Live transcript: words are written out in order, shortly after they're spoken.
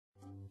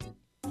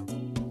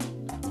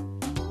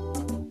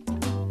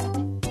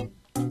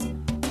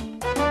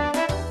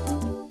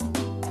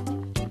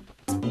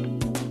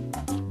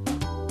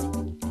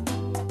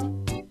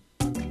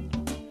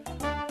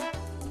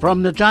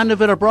From the John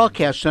DeVita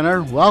Broadcast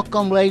Center,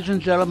 welcome, ladies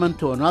and gentlemen,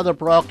 to another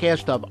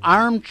broadcast of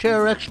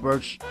Armchair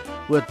Experts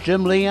with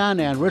Jim Leon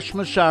and Rich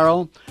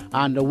Massaro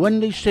on the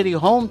Windy City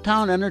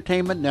Hometown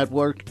Entertainment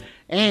Network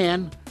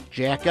and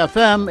Jack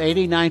FM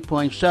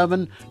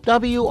 89.7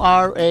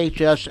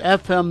 WRHS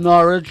FM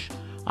Norwich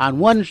on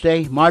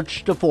Wednesday,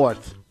 March the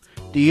 4th,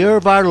 the year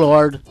of our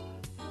Lord,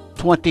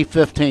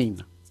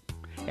 2015.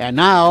 And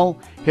now,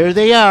 here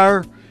they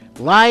are,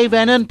 live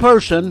and in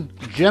person,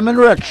 Jim and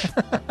Rich.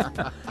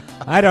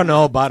 I don't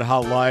know about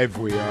how live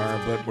we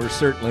are, but we're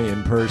certainly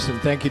in person.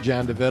 Thank you,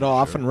 John DeVita,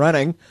 off and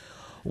running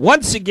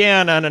once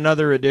again on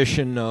another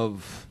edition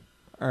of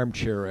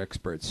Armchair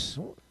Experts.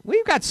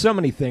 We've got so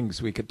many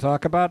things we could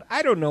talk about.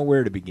 I don't know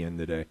where to begin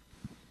today.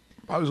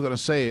 I was going to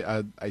say,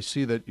 I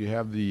see that you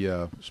have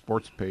the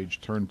sports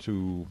page turned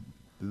to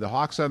the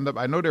Hawks end up.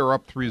 I know they were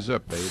up 3-0.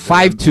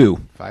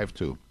 5-2.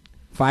 5-2.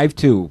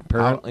 5-2.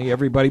 Apparently,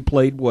 everybody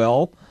played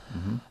well.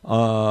 Mm-hmm.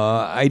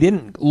 I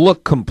didn't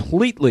look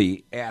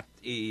completely at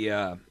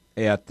the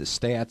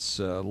stats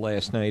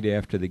last night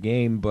after the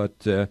game, but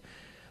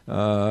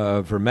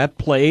Vermette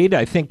played.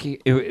 I think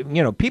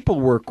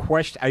people were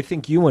I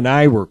think you and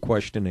I were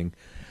questioning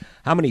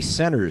how many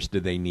centers do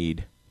they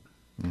need.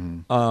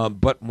 Mm-hmm.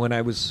 But when I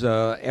was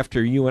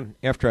after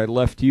I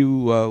left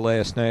you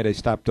last night, I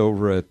stopped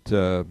over at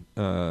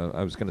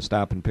I was going to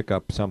stop and pick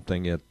up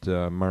something at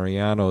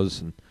Mariano's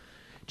and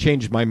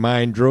changed my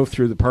mind. Drove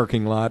through the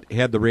parking lot,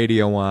 had the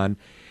radio on.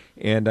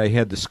 And I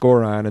had the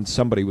score on, and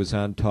somebody was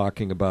on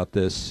talking about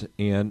this,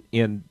 and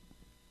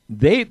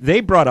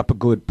they brought up a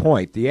good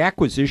point. The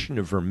acquisition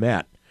of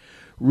Vermette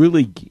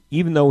really,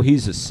 even though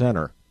he's a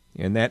center,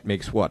 and that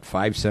makes,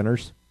 5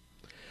 centers?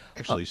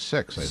 Actually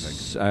 6, I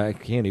think. I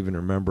can't even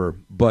remember.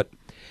 But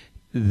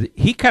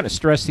he kind of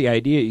stressed the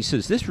idea. He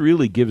says this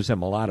really gives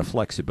them a lot of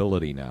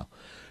flexibility now,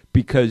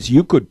 because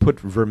you could put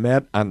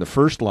Vermette on the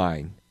first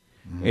line,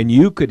 mm-hmm. and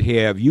you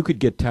could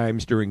get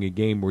times during a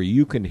game where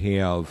you can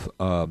have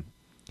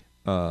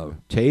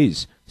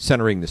Tays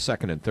centering the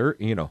second and third,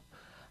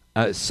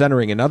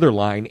 centering another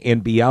line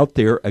and be out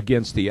there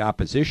against the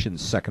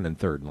opposition's second and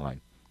third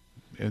line.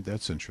 Yeah,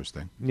 that's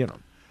interesting.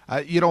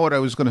 You know what I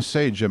was going to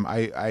say, Jim?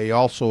 I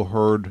also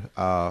heard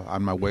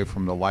on my way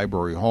from the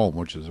library home,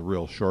 which is a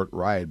real short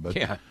ride, but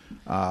yeah.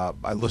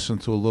 I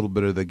listened to a little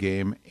bit of the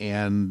game,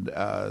 and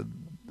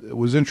it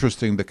was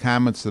interesting, the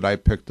comments that I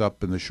picked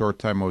up in the short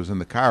time I was in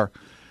the car.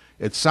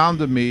 It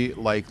sounded to me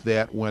like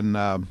that when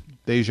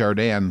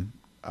Desjardins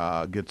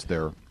gets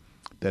there,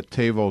 that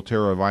Teuvo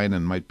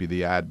Teravainen might be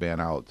the odd man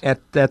out.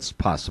 That's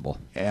possible.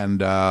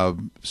 And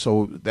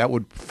so that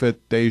would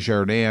fit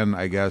Desjardins,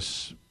 I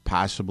guess,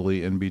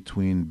 possibly in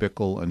between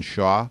Bickell and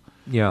Shaw.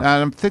 Yeah. And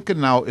I'm thinking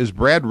now, is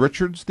Brad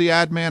Richards the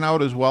odd man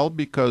out as well?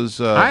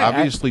 Because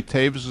obviously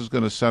Taves is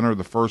going to center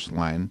the first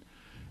line,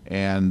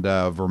 and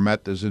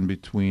Vermette is in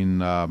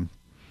between, who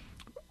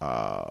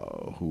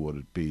would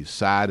it be,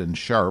 Saad and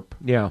Sharp.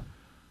 Yeah.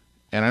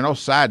 And I know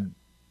Saad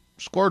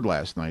scored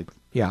last night.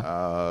 Yeah.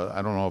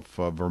 I don't know if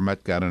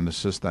Vermette got an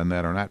assist on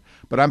that or not.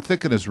 But I'm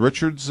thinking, is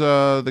Richards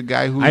the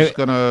guy who's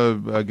going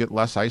to get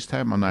less ice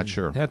time? I'm not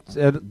sure.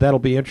 That'll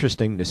be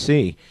interesting to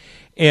see.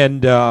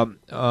 And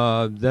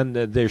then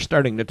they're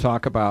starting to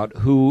talk about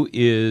who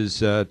is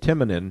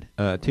Timonen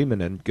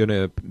going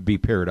to be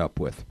paired up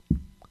with.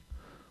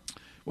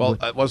 Well,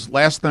 it was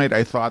last night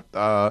I thought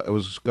it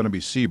was going to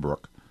be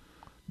Seabrook.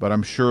 But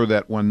I'm sure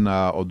that when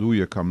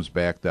Oduya comes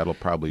back, that'll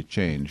probably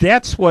change.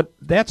 That's what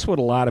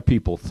a lot of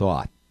people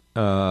thought.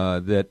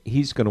 That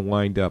he's going to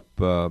wind up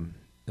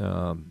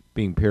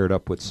being paired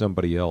up with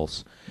somebody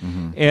else.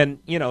 Mm-hmm. And,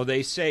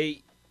 they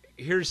say,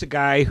 here's a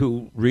guy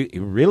who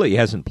really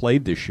hasn't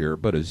played this year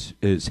but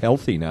is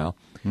healthy now,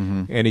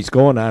 mm-hmm. and he's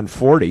going on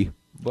 40.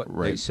 But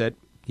They said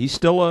he's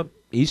still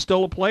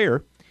a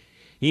player.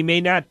 He may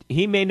not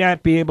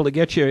be able to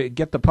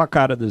get the puck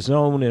out of the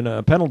zone in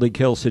a penalty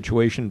kill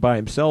situation by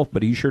himself,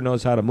 but he sure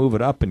knows how to move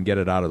it up and get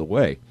it out of the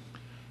way.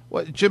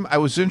 Well, Jim, I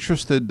was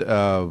interested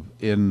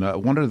in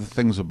one of the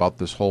things about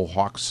this whole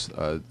Hawks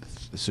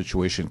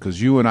situation,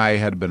 because you and I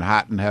had been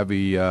hot and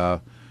heavy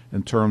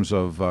in terms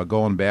of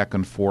going back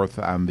and forth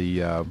on the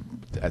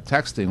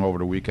texting over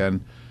the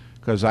weekend,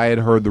 because I had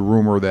heard the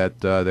rumor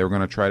that they were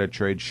going to try to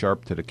trade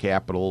Sharp to the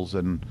Capitals,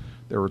 and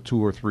there were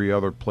 2 or 3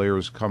 other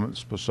players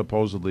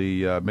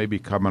supposedly maybe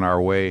coming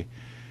our way.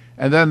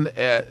 And then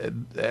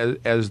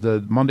as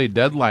the Monday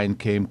deadline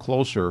came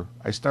closer,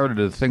 I started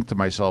to think to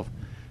myself,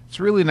 it's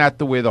really not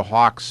the way the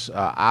Hawks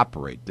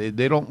operate.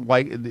 They don't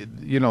like,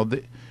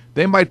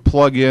 they might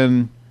plug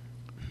in,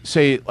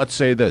 let's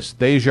say this,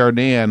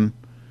 Desjardins,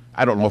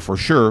 I don't know for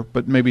sure,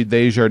 but maybe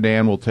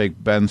Desjardins will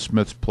take Ben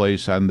Smith's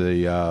place on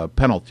the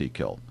penalty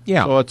kill.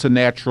 Yeah. So it's a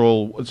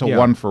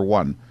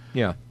 1-for-1.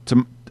 Yeah.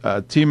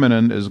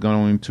 Timonen is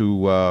going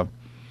to,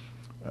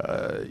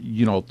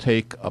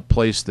 take a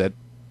place that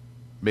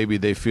maybe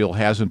they feel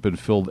hasn't been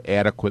filled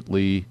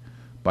adequately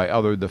by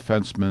other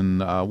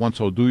defensemen. Once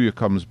Oduya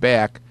comes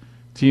back,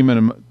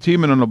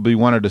 Timonen will be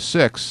one of the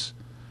 6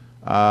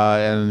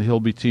 and he'll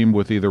be teamed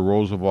with either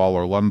Roosevelt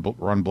or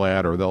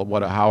Rundblad or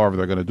however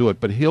they're going to do it.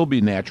 But he'll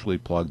be naturally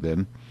plugged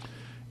in.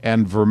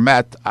 And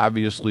Vermette,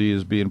 obviously,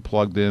 is being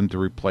plugged in to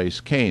replace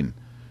Kane.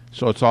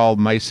 So it's all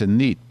nice and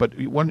neat. But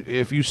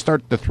if you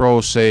start to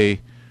throw, say,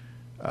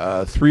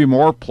 3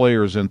 more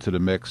players into the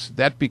mix,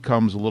 that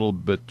becomes a little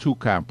bit too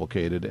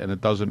complicated, and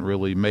it doesn't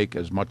really make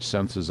as much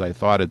sense as I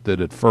thought it did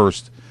at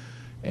first.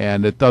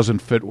 And it doesn't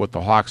fit what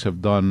the Hawks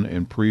have done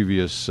in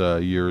previous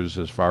years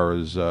as far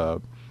as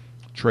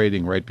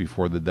trading right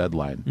before the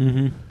deadline.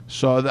 Mm-hmm.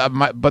 So,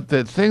 but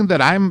the thing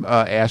that I'm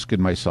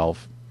asking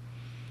myself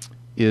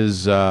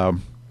is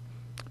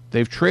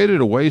they've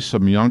traded away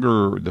some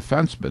younger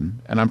defensemen,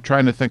 and I'm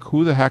trying to think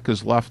who the heck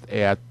is left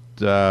at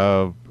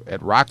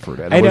Rockford.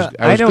 And I was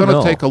going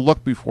to take a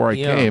look before I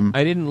came.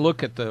 I didn't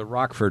look at the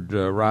Rockford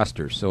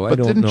roster, so I but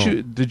don't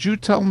know. Did you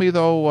tell me,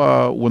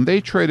 though, when they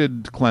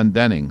traded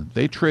Clendenning,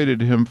 they traded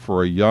him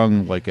for a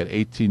young, like an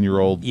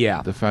 18-year-old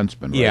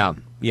defenseman, right?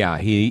 Yeah.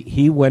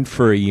 He went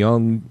for a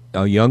young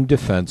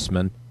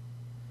defenseman.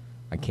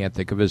 I can't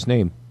think of his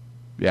name.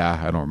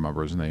 Yeah, I don't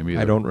remember his name either.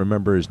 I don't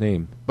remember his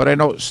name. But I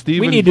know Stephen...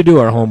 We need to do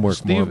our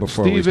homework more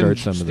before we start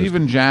some of this.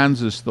 Stephen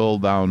Johns is still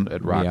down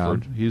at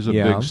Rockford. Yeah. He's a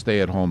big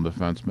stay-at-home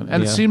defenseman.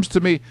 And it seems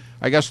to me,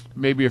 I guess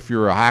maybe if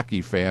you're a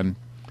hockey fan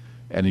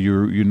and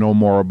you know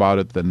more about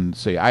it than,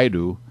 say, I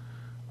do,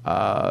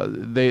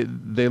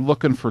 they're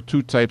looking for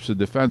 2 types of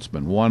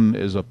defensemen. One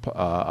is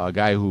a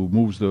guy who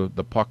moves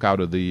the puck out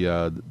of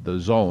the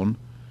zone.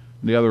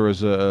 The other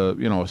is a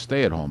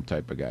stay-at-home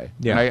type of guy.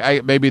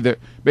 Yeah. Maybe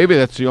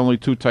that's the only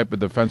 2 type of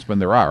defensemen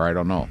there are. I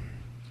don't know.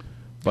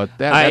 But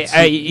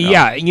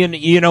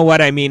you know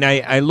what I mean.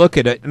 I look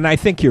at it and I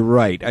think you're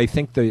right. I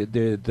think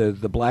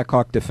the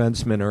Blackhawk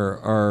defensemen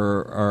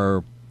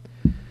are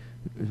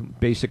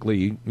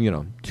basically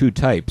 2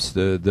 types: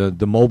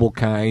 the mobile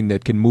kind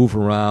that can move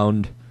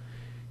around,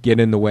 get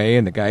in the way,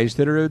 and the guys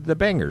that are the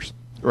bangers.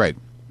 Right.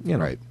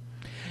 Right.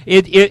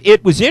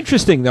 It was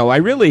interesting, though. I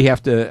really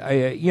have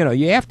to,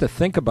 you have to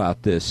think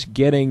about this.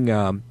 Getting,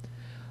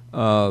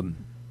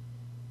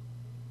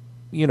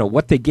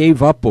 what they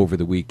gave up over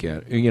the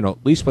weekend.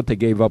 At least what they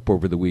gave up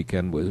over the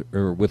weekend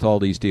with all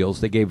these deals.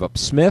 They gave up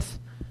Smith,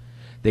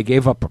 they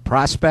gave up a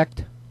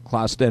prospect,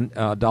 Klaus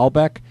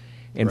Dahlbeck,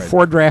 and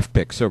 4 draft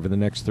picks over the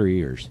next 3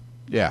 years.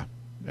 Yeah.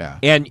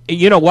 And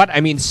you know what?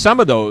 I mean, some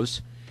of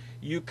those.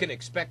 You can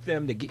expect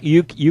them to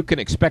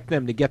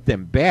get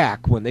them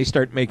back when they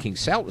start making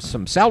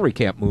some salary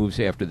cap moves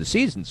after the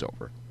season's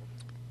over.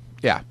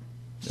 Yeah.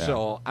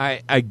 So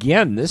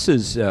this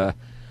is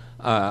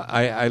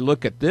I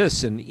look at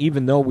this, and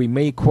even though we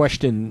may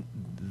question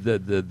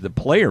the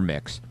player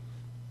mix,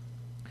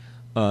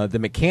 the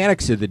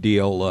mechanics of the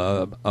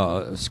deal,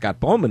 Scott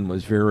Bowman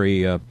was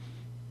very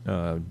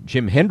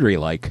Jim Hendry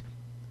like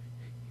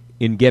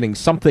in getting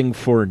something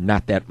for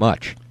not that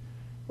much.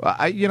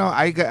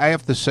 I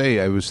have to say,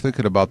 I was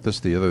thinking about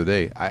this the other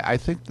day. I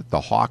think that the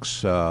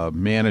Hawks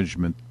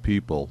management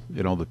people,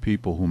 the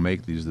people who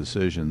make these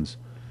decisions,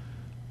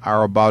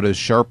 are about as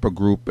sharp a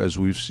group as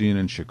we've seen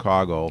in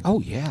Chicago.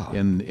 Oh yeah,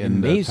 in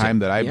the time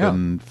that I've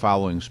been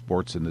following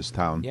sports in this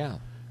town. Yeah,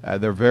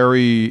 they're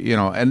very,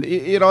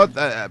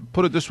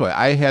 put it this way: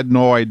 I had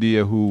no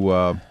idea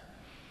who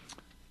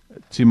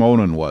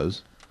Timonen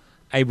was.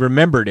 I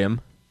remembered him.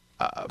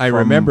 I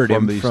remembered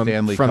him from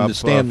the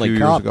Stanley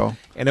Cup, ago.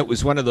 And it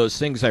was one of those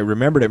things. I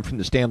remembered him from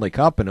the Stanley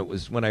Cup, and it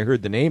was when I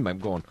heard the name, I'm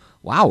going,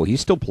 "Wow,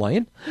 he's still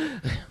playing."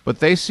 But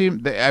they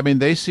seem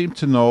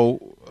to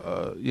know,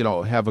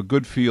 have a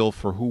good feel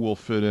for who will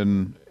fit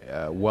in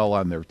well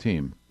on their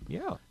team.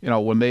 Yeah,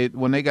 when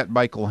they got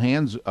Michael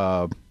Handzus,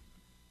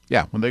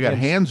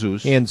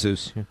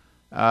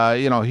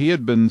 he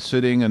had been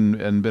sitting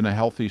and been a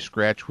healthy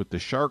scratch with the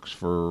Sharks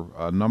for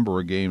a number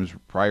of games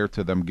prior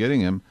to them getting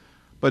him.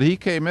 But he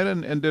came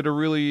in and did a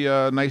really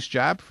nice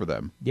job for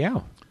them.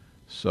 Yeah.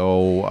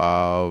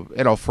 So,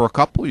 for a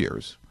couple of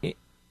years.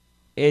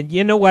 And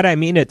you know what I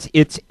mean?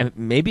 It's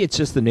maybe it's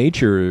just the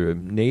nature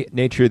of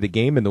the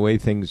game and the way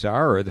things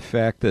are, or the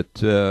fact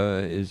that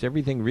is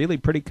everything really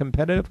pretty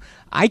competitive?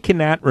 I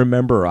cannot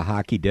remember a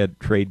hockey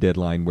trade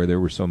deadline where there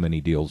were so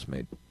many deals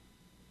made.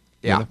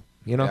 Yeah.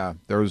 Yeah.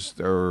 There was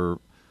the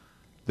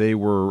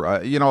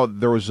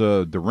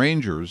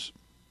Rangers.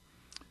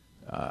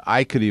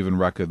 I could even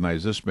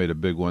recognize this made a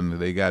big one.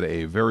 They got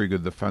a very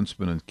good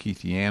defenseman in Keith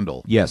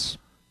Yandel. Yes,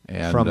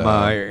 and, from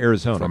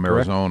Arizona. From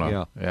correct?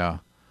 Arizona, yeah.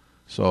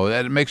 So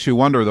that makes you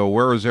wonder, though,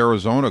 where is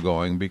Arizona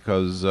going?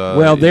 Because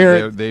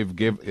they've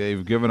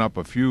given up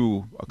a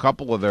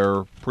couple of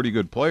their pretty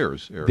good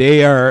players here.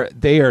 They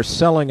are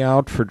selling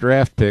out for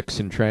draft picks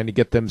and trying to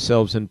get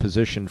themselves in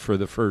position for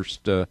the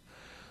first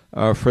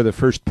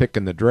pick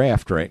in the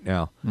draft right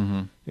now.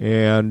 Mm-hmm.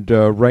 And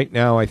right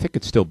now, I think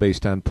it's still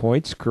based on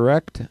points,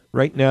 correct?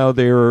 Right now,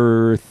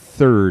 they're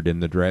 3rd in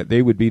the draft.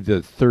 They would be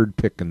the 3rd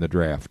pick in the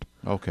draft.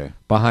 Okay.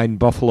 Behind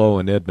Buffalo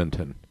and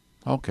Edmonton.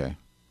 Okay.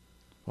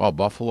 Well,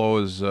 Buffalo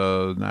is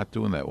not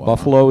doing that well.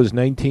 Buffalo is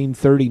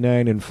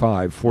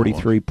 1939-5,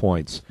 43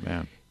 points.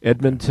 Man.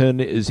 Edmonton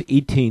is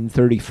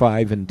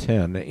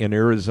 18-35-10, and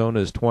Arizona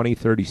is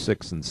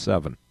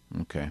 20-36-7.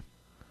 Okay.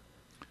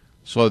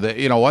 So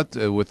you know what?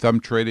 With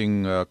them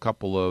trading a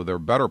couple of their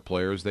better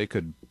players, they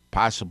could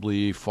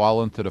possibly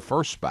fall into the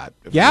first spot.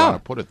 If you want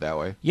to put it that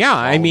way. Yeah,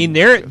 I mean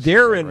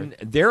they're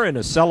in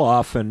a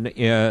sell-off and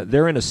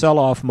they're in a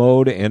sell-off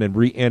mode and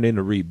in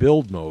a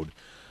rebuild mode.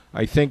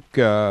 I think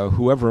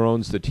whoever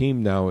owns the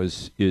team now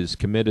is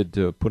committed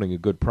to putting a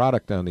good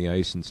product on the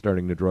ice and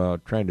trying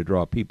to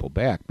draw people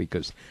back,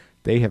 because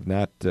they have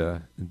not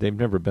they've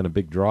never been a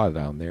big draw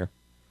down there.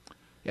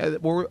 Yeah,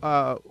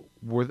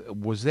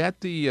 was that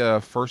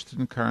the first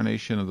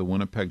incarnation of the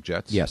Winnipeg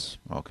Jets? Yes.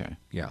 Okay.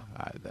 Yeah.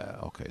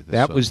 Okay.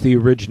 That was the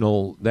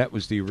original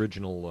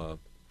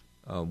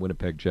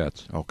Winnipeg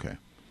Jets. Okay.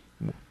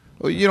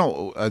 Well, you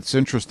know, it's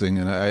interesting,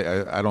 and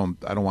I don't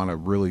want to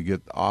really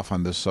get off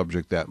on this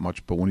subject that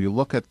much, but when you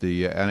look at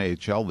the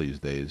NHL these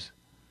days,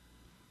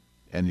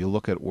 and you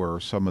look at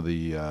where some of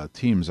the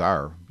teams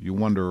are, you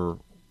wonder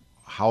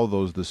how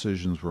those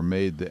decisions were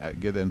made to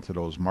get into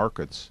those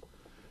markets,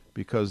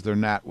 because they're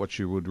not what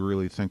you would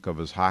really think of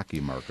as hockey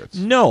markets.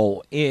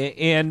 No,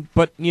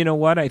 but you know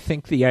what? I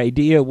think the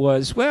idea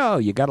was,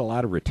 well, you got a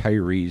lot of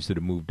retirees that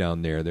have moved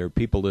down there. There are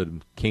people that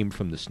came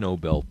from the snow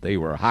belt. They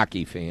were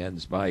hockey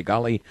fans. By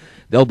golly,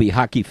 there'll be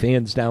hockey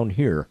fans down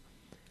here.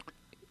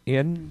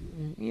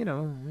 And, you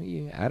know,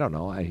 I don't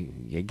know. I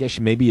guess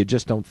maybe you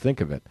just don't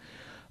think of it.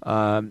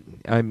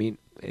 I mean,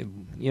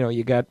 you know,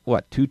 you got,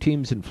 2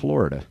 teams in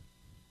Florida?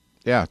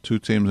 Yeah, 2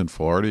 teams in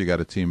Florida. You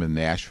got a team in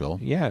Nashville.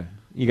 Yeah.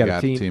 You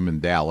got a team in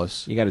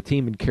Dallas. You got a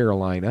team in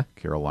Carolina.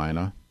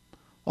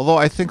 Although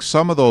I think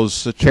some of those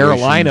situations...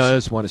 Carolina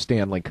has won a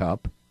Stanley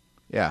Cup.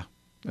 Yeah.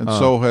 And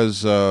so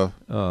has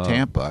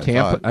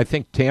Tampa. I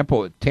think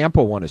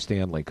Tampa won a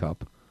Stanley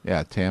Cup.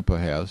 Yeah, Tampa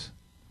has.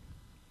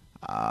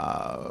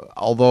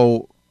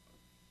 Although,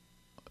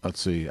 let's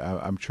see,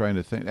 I'm trying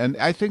to think. And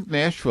I think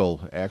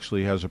Nashville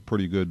actually has a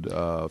pretty good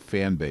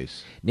fan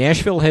base.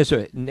 Nashville has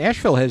a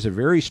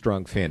very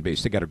strong fan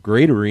base. They got a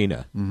great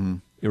arena. Mm-hmm.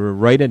 They were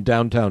right in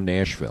downtown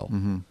Nashville.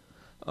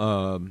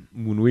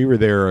 Mm-hmm. When we were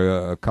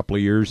there a couple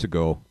of years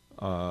ago,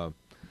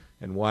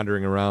 and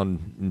wandering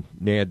around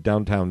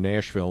downtown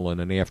Nashville in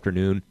an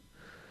afternoon,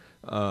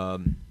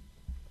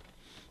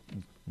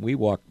 we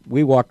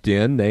walked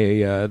in.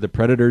 The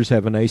Predators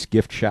have a nice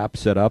gift shop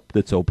set up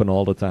that's open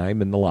all the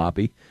time in the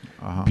lobby.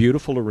 Uh-huh.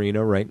 Beautiful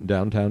arena right in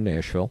downtown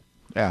Nashville.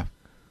 Yeah.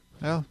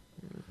 Well,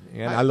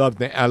 and I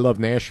love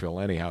Nashville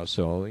anyhow.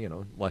 So you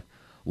know,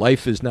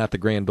 life is not the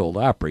Grand Ole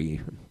Opry.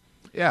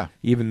 Yeah.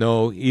 Even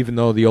though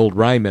the old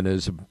Ryman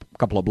is a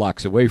couple of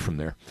blocks away from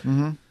there.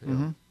 Mm-hmm.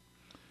 Mm-hmm.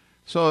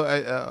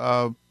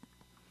 So,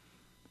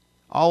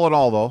 all in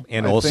all, though,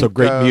 and also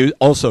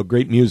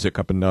great music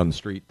up and down the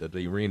street that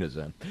the arena's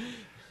in.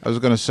 I was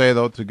going to say,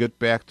 though, to get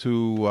back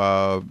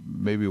to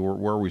maybe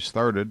where we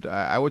started,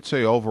 I would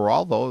say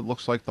overall, though, it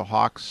looks like the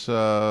Hawks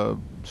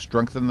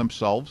strengthened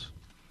themselves,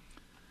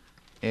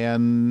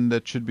 and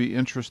it should be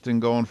interesting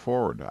going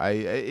forward.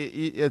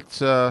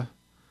 I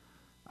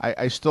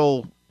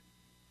still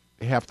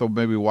have to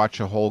maybe watch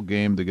a whole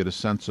game to get a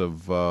sense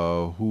of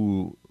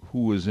who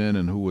was in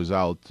and who was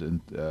out,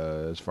 and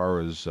as far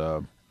as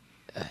who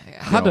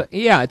they're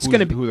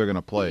going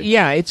to play.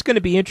 Yeah, it's going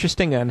to be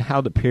interesting on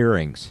how the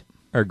pairings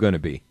are going to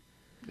be.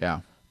 Yeah.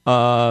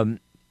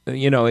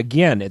 You know,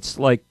 again, it's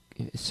like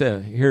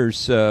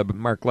here's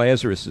Mark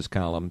Lazarus's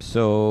column.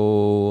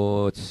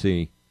 So let's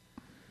see.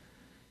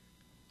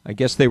 I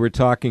guess they were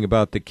talking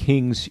about the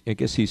Kings. I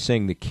guess he's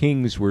saying the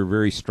Kings were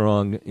very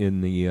strong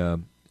in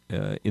the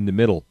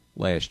middle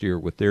last year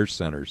with their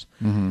centers,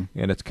 mm-hmm.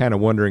 and it's kind of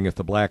wondering if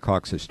the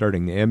Blackhawks are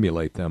starting to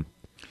emulate them.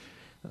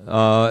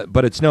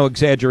 But it's no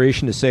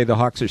exaggeration to say the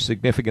Hawks are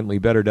significantly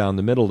better down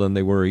the middle than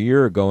they were a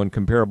year ago and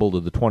comparable to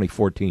the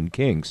 2014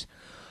 Kings.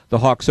 The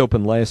Hawks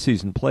opened last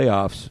season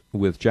playoffs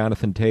with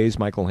Jonathan Toews,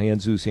 Michael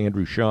Handzus,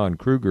 Andrew Shaw, and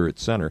Kruger at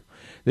center.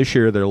 This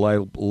year they're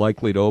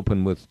likely to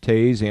open with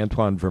Toews,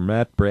 Antoine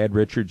Vermette, Brad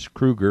Richards,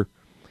 Kruger,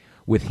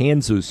 with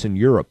Handzus in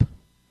Europe.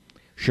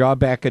 Shaw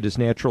back at his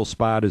natural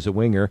spot as a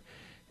winger,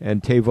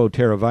 and Teuvo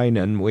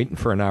Teravainen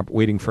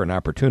waiting for an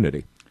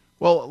opportunity.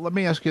 Well, let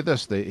me ask you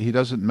this: he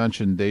doesn't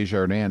mention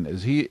Desjardins.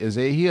 Is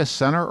he a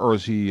center or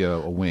is he a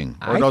wing?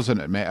 Or doesn't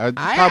it matter?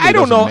 I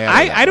don't know.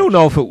 I don't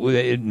know if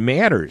it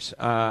matters.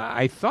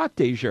 I thought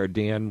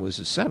Desjardins was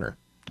a center.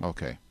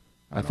 Okay.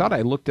 I thought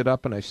I looked it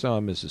up and I saw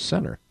him as a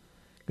center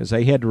because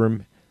I had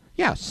to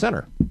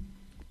center. Okay.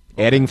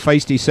 Adding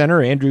feisty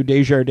center Andrew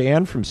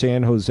Desjardins from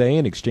San Jose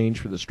in exchange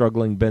for the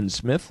struggling Ben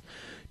Smith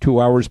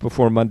 2 hours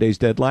before Monday's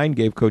deadline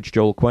gave Coach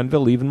Joel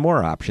Quenneville even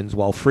more options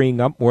while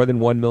freeing up more than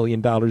 $1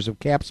 million of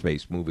cap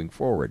space moving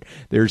forward.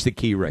 There's the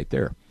key right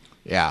there.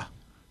 Yeah.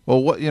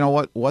 Well,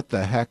 what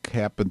the heck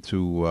happened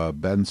to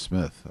Ben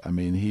Smith? I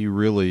mean,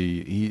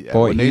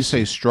 when they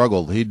say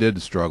struggled, he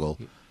did struggle.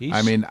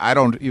 I mean, I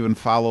don't even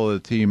follow the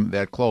team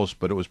that close,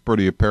 but it was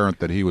pretty apparent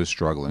that he was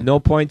struggling. No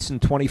points in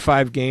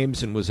 25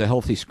 games and was a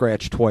healthy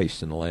scratch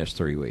twice in the last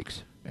 3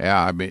 weeks.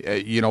 Yeah, I mean,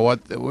 you know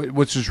what?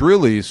 Which is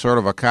really sort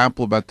of a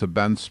compliment to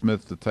Ben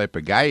Smith, the type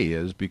of guy he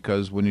is,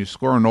 because when you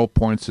score no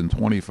points in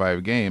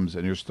 25 games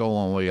and you're still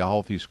only a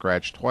healthy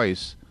scratch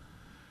twice,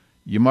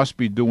 you must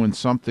be doing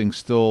something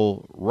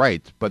still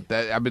right. But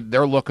I mean,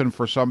 they're looking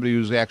for somebody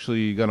who's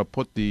actually going to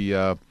put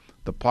the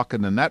puck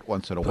in the net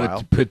once in a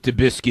while. Put the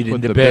biscuit Put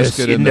in the the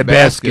biscuit in the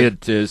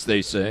basket, as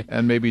they say.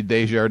 And maybe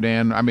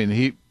Desjardins. I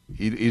mean,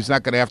 he's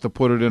not going to have to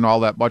put it in all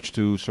that much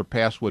to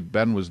surpass what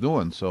Ben was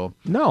doing. So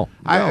No.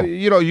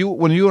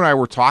 when you and I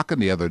were talking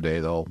the other day,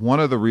 though, one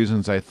of the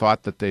reasons I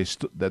thought that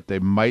they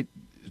might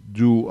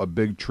do a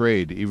big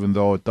trade, even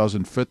though it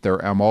doesn't fit their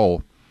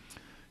MO,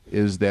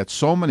 is that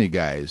so many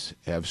guys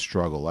have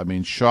struggled. I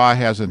mean, Shaw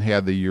hasn't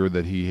had the year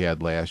that he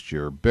had last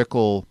year.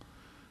 Bickle,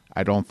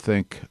 I don't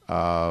think.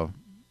 I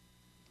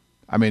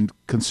mean,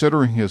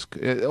 considering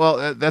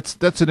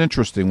that's an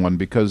interesting one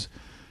because,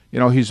 you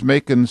know, he's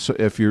making,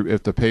 if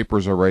the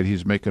papers are right,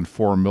 he's making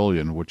 $4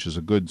 million, which is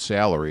a good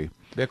salary.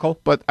 Bickle?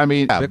 But I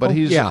mean, Bickle? but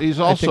he's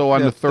also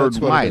on the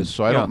third line,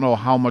 so I Yeah. don't know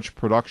how much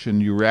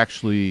production you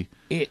actually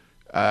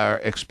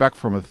expect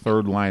from a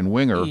third line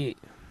winger.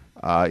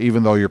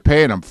 Even though you're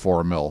paying him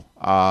 $4 million.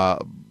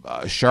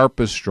 Sharp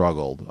has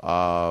struggled.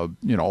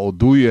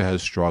 Oduya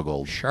has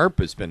struggled. Sharp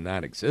has been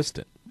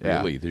non-existent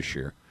really this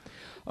year.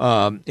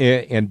 And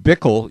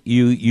Bickle,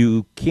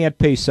 you can't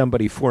pay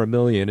somebody $4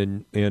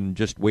 million and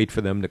just wait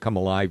for them to come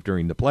alive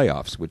during the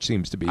playoffs, which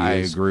seems to be I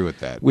agree with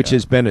that. Which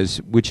has been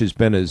his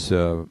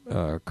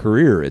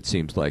career. It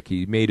seems like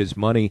he made his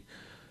money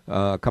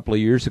a couple of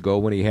years ago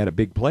when he had a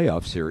big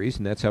playoff series,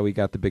 and that's how he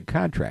got the big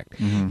contract.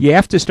 Mm-hmm. You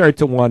have to start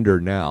to wonder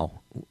now.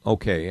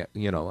 Okay,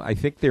 I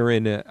think they're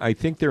in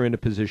a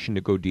position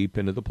to go deep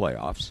into the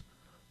playoffs.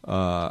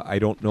 I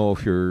don't know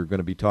if you're going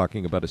to be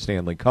talking about a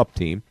Stanley Cup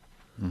team.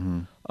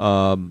 Mm-hmm.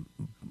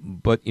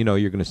 But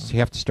you're going to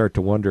have to start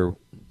to wonder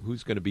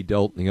who's going to be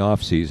dealt in the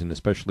offseason,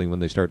 especially when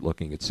they start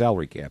looking at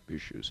salary cap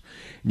issues.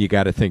 And you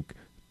got to think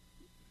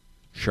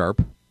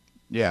Sharp.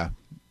 Yeah.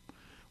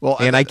 Well,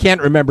 and I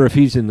can't remember if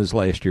he's in this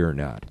last year or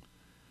not.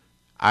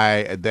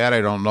 I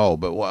don't know,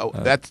 but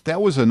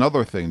that was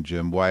another thing,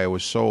 Jim. Why I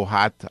was so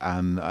hot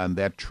on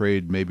that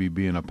trade maybe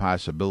being a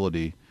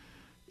possibility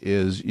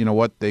is, you know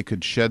what, they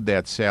could shed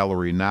that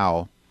salary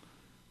now.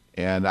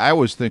 And I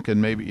was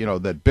thinking maybe,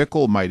 that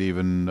Bickle might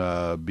even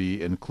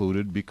be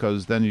included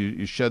because then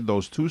you shed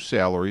those two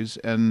salaries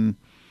and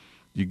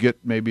you get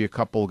maybe a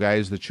couple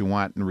guys that you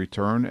want in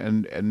return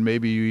and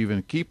maybe you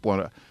even keep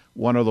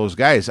one of those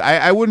guys.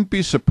 I wouldn't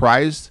be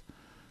surprised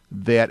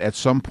that at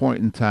some point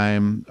in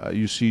time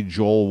you see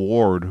Joel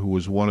Ward, who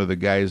was one of the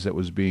guys that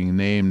was being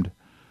named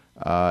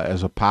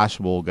as a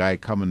possible guy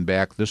coming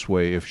back this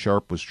way if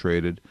Sharp was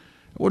traded.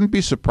 I wouldn't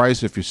be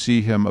surprised if you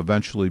see him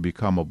eventually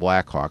become a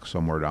Blackhawk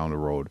somewhere down the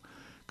road.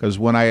 Because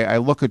when I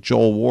look at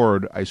Joel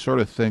Ward, I sort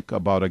of think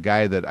about a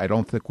guy that I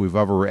don't think we've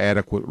ever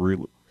adequately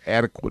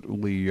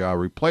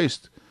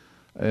replaced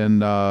in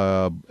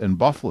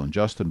Byfuglien,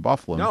 Justin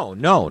Byfuglien.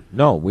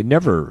 No, we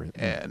never.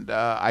 And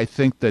I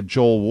think that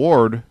Joel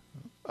Ward,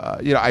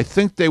 I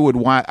think they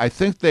want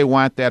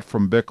that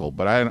from Bickle,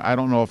 but I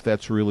don't know if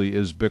that's really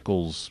is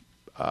Bickle's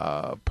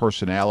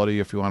personality,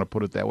 if you want to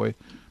put it that way.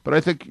 But I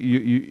think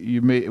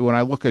you may, when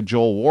I look at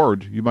Joel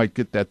Ward, you might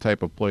get that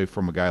type of play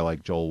from a guy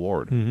like Joel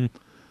Ward. Mm-hmm.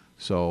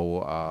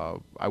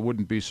 So I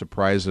wouldn't be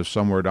surprised if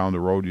somewhere down the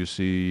road you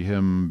see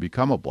him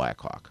become a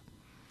Blackhawk.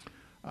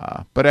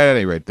 But at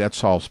any rate,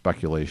 that's all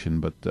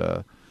speculation.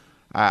 But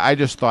I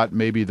just thought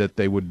maybe that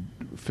they would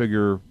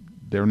figure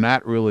they're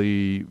not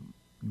really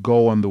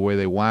going the way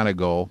they want to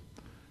go.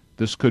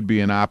 This could be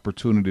an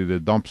opportunity to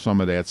dump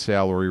some of that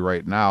salary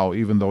right now,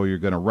 even though you're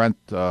going to rent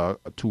 2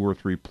 or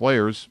 3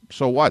 players.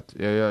 So what?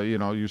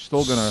 You're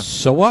still going to.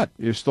 So what?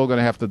 You're still going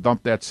to have to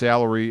dump that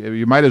salary.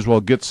 You might as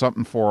well get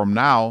something for them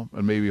now,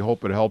 and maybe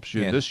hope it helps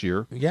you this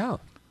year. Yeah.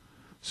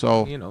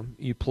 So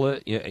you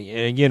play.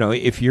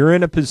 If you're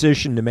in a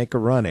position to make a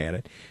run at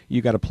it,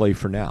 you got to play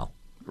for now.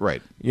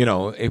 Right.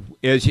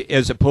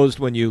 As opposed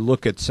when you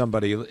look at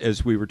somebody,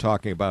 as we were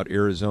talking about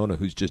Arizona,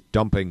 who's just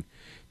dumping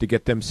to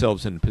get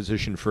themselves in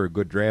position for a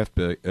good draft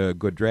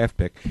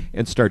pick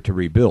and start to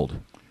rebuild.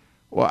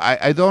 Well,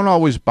 I don't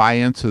always buy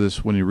into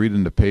this when you read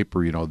in the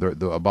paper,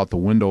 about the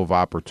window of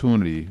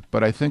opportunity.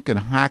 But I think in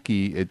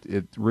hockey,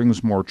 it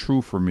rings more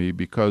true for me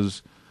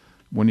because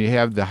when you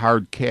have the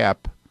hard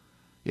cap,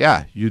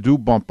 you do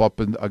bump up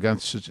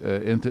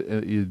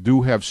you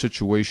do have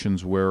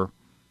situations where,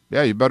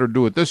 you better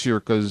do it this year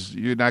because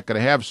you're not going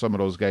to have some of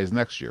those guys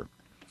next year.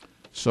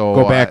 So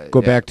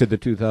go back to the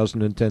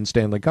 2010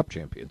 Stanley Cup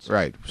champions.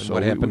 Right. And so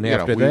what happened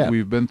after that?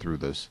 We've been through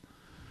this.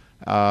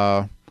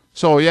 I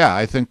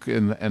think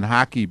in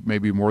hockey,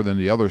 maybe more than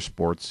the other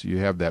sports, you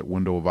have that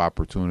window of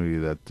opportunity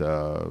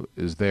that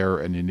is there,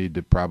 and you need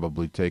to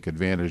probably take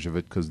advantage of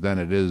it because then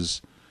it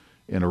is,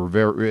 in a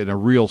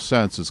real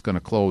sense, it's going to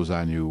close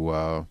on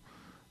you,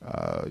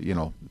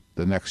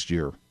 the next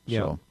year. Yeah.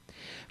 So.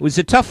 It was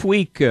a tough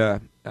week.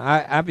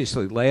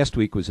 Obviously, last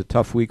week was a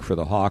tough week for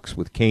the Hawks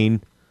with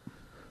Kane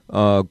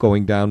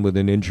going down with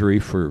an injury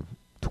for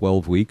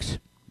 12 weeks.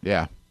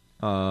 Yeah.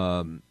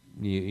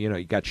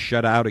 You got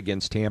shut out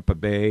against Tampa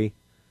Bay.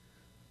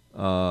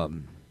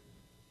 The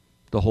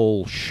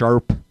whole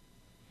Sharp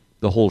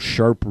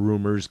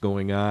rumors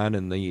going on,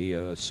 and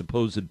the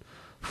supposed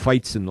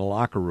fights in the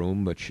locker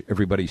room, which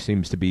everybody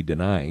seems to be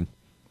denying.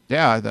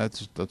 Yeah,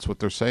 that's what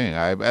they're saying.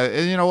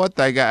 And you know what?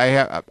 I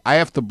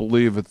have to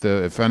believe that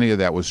if any of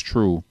that was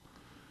true,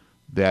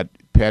 that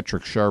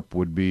Patrick Sharp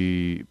would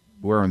be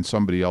wearing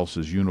somebody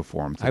else's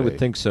uniform today. I would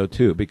think so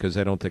too, because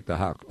I don't think the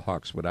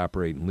Hawks would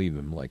operate and leave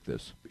him like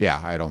this.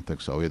 Yeah, I don't think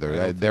so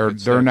either.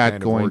 They're not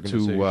going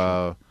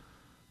to.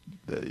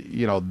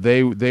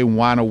 They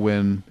want to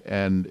win,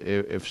 and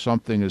if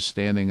something is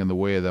standing in the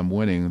way of them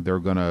winning, they're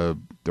gonna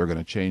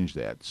change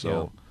that.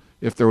 So,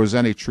 if there was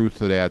any truth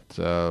to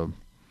that,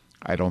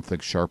 I don't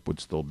think Sharp would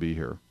still be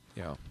here.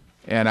 Yeah.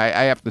 And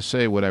I have to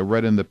say, what I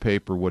read in the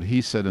paper, what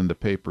he said in the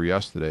paper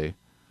yesterday,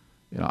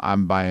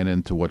 I'm buying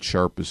into what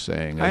Sharp is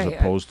saying as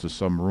opposed to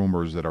some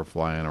rumors that are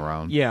flying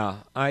around. Yeah,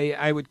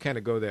 I would kind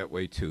of go that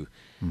way too.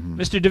 Mm-hmm.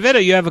 Mr.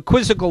 DeVito, you have a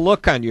quizzical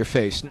look on your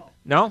face.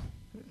 No?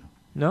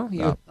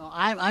 No.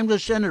 I'm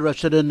just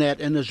interested in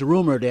this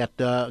rumor that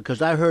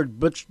because I heard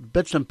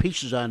bits and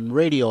pieces on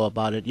radio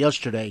about it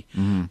yesterday.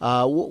 Mm-hmm.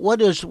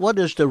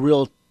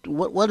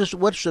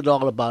 What's it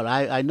all about?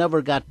 I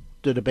never got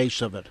to the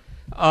base of it.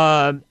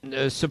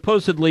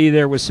 Supposedly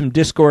there was some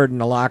discord in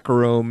the locker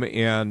room,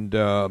 and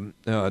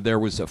there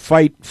was a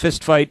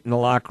fist fight in the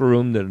locker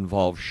room that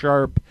involved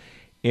Sharp,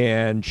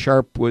 and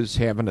Sharp was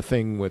having a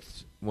thing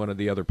with one of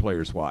the other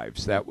players'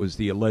 wives. That was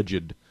the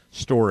alleged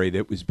story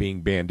that was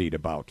being bandied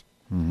about.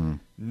 Mm-hmm.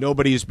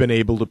 Nobody's been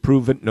able to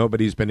prove it.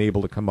 Nobody's been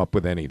able to come up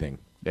with anything.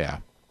 Yeah.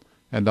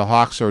 And the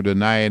Hawks are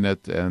denying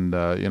it, and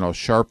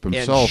Sharp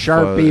himself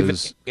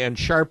and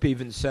Sharp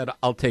even said,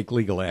 "I'll take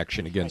legal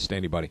action against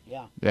anybody."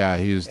 Yeah,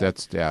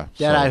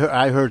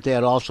 I heard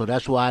that also.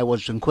 That's why I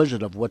was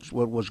inquisitive. What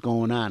was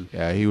going on?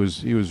 Yeah, he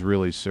was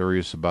really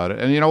serious about it.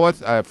 And you know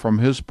what? From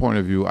his point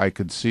of view, I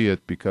could see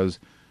it because,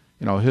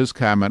 his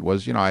comment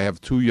was, I have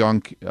two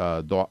young,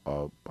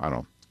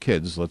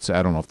 kids. Let's say,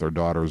 I don't know if they're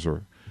daughters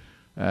or.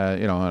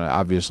 And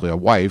obviously a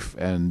wife,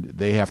 and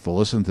they have to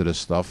listen to this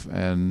stuff.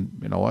 And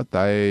you know what?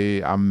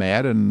 I'm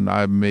mad, and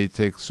I may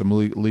take some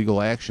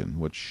legal action,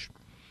 which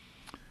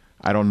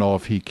I don't know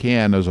if he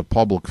can as a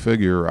public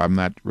figure. I'm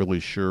not really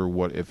sure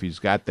if he's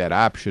got that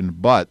option.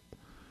 But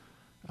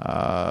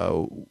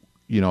I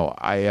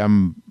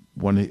am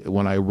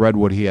when I read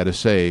what he had to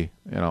say.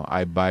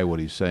 I buy what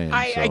he's saying.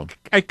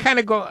 I kind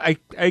of go.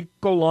 I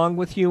go along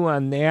with you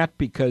on that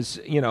because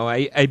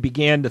I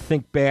began to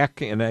think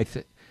back, and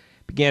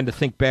began to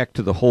think back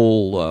to the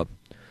whole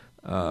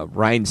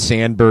Ryan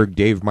Sandberg,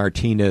 Dave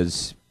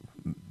Martinez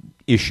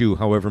issue,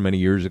 however many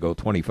years ago,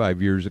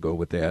 25 years ago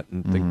with that,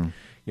 and think,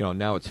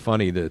 now it's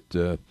funny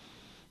that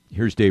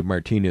here's Dave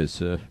Martinez,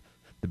 the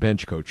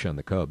bench coach on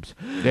the Cubs.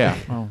 Yeah,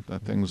 well,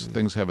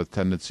 things have a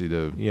tendency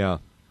to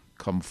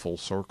come full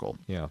circle.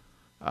 Yeah.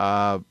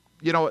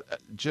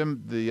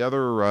 Jim, the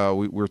other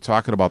we were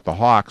talking about the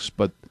Hawks,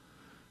 but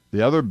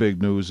the other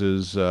big news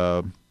is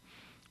the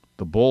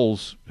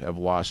Bulls have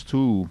lost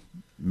two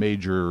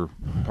major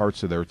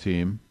parts of their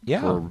team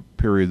for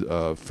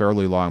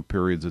fairly long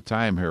periods of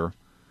time here.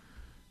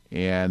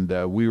 And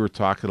we were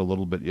talking a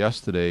little bit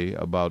yesterday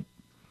about,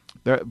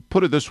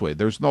 put it this way,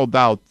 there's no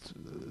doubt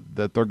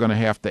that they're going to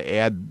have to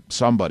add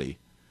somebody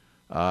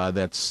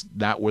that's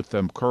not with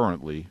them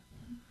currently.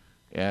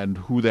 And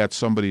who that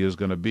somebody is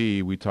going to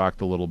be, we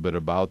talked a little bit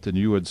about. And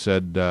you had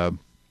said...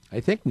 I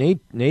think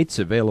Nate's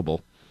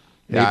available.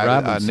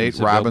 Nate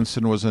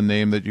Robinson was a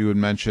name that you had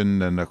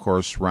mentioned, and of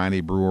course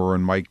Ronnie Brewer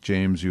and Mike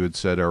James you had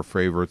said are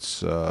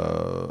favorites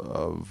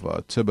of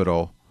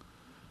Thibodeau.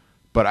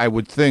 But I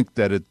would think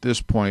that at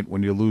this point,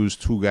 when you lose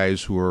two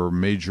guys who are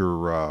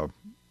major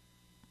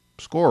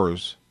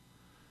scorers,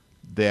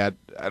 that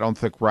I don't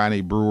think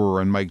Ronnie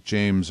Brewer and Mike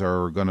James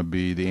are going to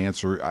be the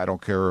answer. I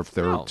don't care if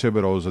they're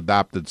Thibodeau's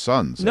adopted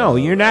sons. No,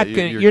 you're not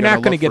going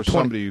to get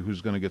somebody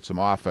who's going to get some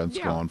offense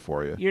going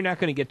for you. You're not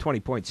going to get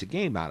 20 points a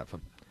game out of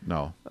them.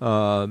 No.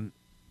 And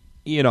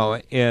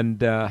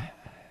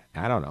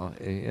I don't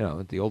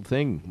know. The old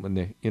thing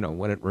when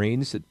when it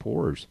rains, it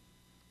pours.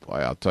 Boy,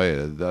 I'll tell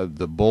you,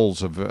 the Bulls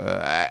have.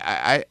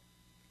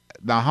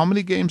 Now, how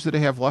many games do they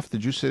have left?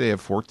 Did you say they have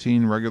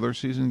 14 regular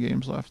season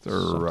games left,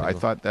 or I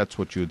thought that's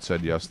what you had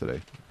said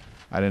yesterday?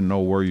 I didn't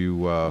know where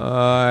you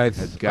had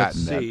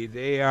gotten that. Let's see,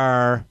 they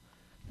are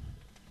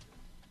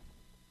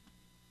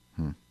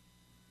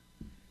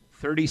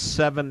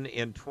 37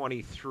 and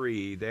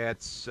 23.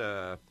 That's.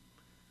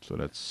 So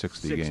that's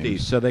 60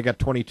 games. So they got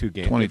 22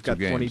 games.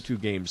 22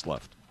 games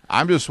left.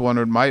 I'm just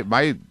wondering,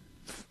 my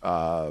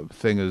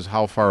thing is,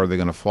 how far are they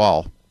going to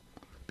fall?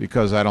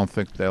 Because I don't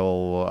think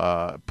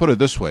they'll put it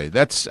this way.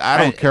 I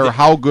don't care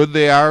how good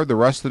they are. The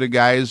rest of the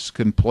guys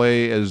can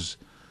play as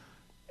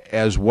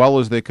well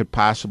as they could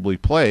possibly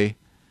play.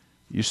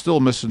 You're still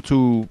missing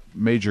two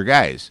major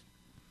guys,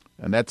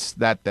 and that's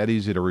not that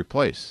easy to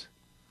replace.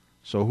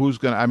 So who's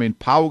going to? I mean,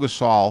 Pau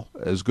Gasol,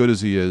 as good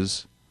as he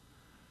is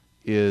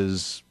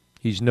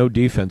He's no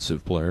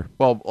defensive player.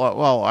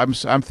 Well,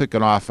 I'm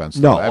thinking offense.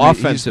 No, I mean,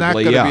 offensively, he's not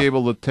going to yeah. be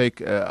able to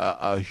take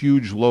a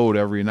huge load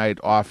every night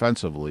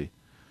offensively.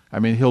 I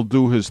mean, he'll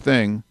do his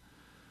thing.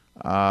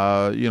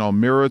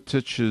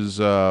 Mirotic is,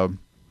 I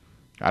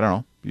don't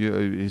know,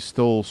 he's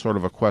still sort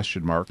of a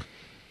question mark.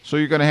 So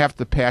you're going to have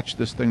to patch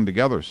this thing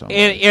together somehow.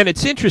 And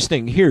it's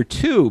interesting here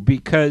too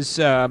because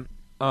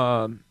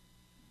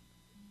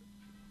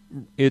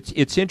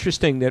it's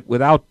interesting that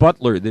without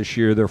Butler this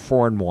year they're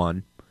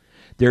 4-1.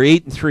 They're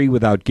 8-3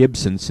 without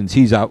Gibson since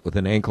he's out with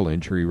an ankle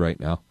injury right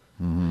now,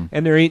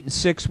 and they're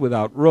 8-6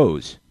 without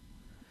Rose.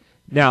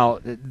 Now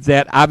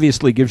that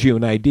obviously gives you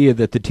an idea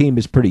that the team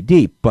is pretty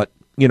deep, but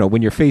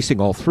when you're facing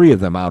all three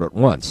of them out at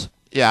once.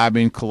 Yeah, I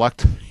mean, you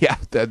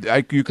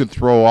could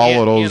throw all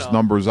of those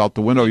numbers out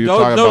the window. You're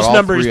talking those about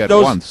numbers, all three at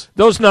those, once.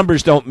 Those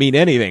numbers don't mean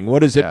anything.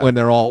 What is it when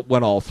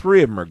all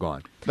three of them are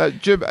gone? Now,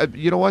 Jim,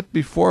 you know what?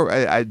 Before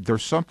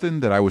there's something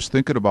that I was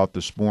thinking about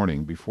this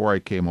morning before I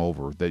came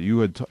over that you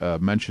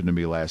had mentioned to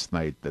me last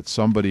night that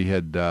somebody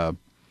had.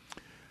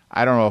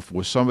 I don't know if it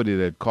was somebody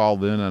that had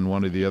called in on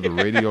one of the other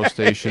radio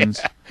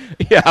stations.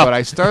 Yeah. But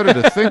I started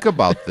to think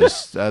about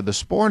this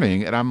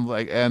morning, and I'm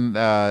like,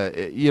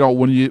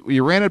 when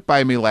you ran it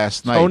by me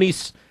last night. Tony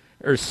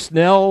or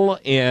Snell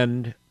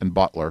and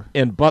Butler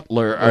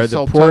are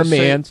the poor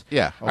man's.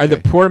 Yeah, okay. Are the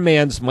poor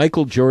man's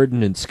Michael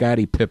Jordan and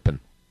Scottie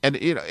Pippen. And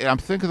I'm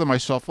thinking to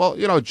myself, well,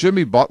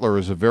 Jimmy Butler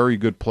is a very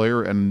good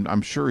player, and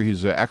I'm sure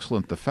he's an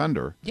excellent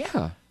defender.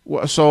 Yeah.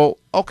 Well, so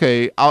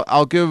okay,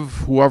 I'll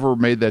give whoever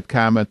made that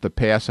comment the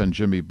pass on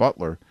Jimmy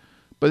Butler,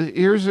 but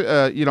here's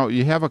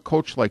you have a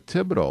coach like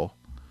Thibodeau,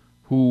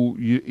 who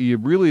you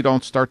really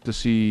don't start to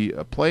see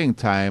playing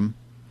time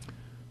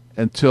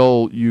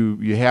until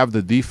you have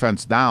the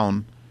defense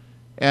down,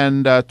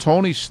 and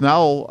Tony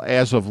Snell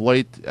as of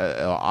late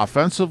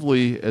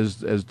offensively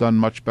has done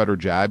much better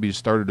job. He's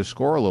started to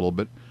score a little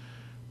bit,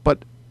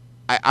 but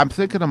I'm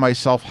thinking to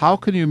myself, how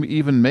can you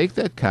even make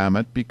that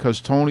comment? Because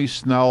Tony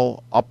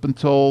Snell, up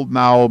until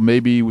now,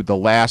 maybe with the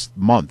last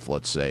month,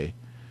 let's say,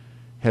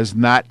 has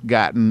not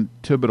gotten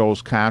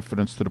Thibodeau's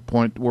confidence to the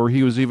point where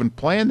he was even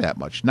playing that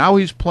much. Now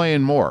he's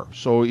playing more,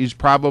 so he's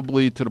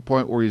probably to the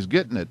point where he's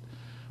getting it.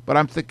 But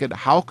I'm thinking,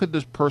 how could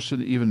this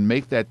person even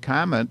make that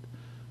comment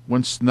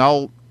when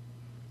Snell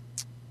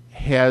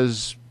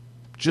has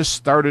just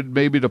started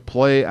maybe to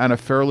play on a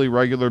fairly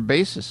regular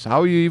basis?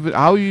 How you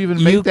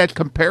even make that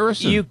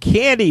comparison? You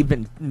can't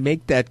even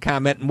make that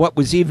comment. And what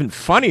was even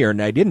funnier,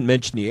 and I didn't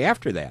mention you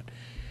after that,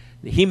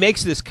 he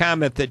makes this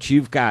comment that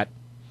you've got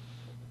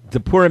the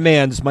poor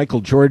man's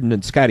Michael Jordan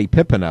and Scottie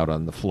Pippen out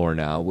on the floor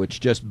now, which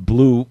just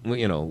blew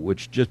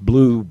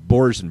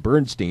Bors and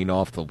Bernstein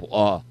off the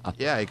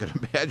yeah, I can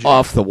imagine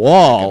off the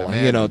wall.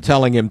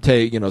 Telling him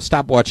to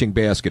stop watching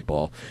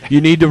basketball.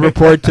 You need to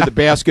report to the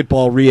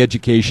basketball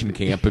re-education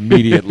camp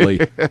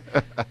immediately.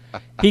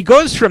 He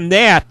goes from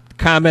that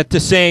comment to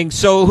saying,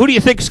 "So who do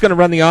you think is going to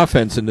run the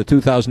offense in the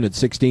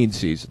 2016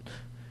 season?"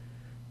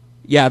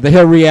 Yeah,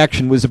 the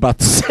reaction was about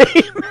the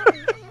same.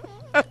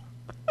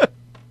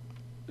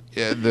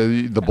 Yeah,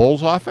 the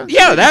Bulls offense?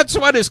 Yeah, that's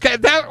what his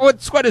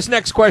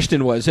next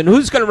question was. And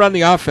who's going to run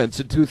the offense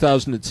in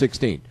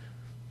 2016?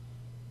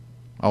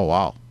 Oh,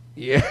 wow.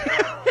 Yeah.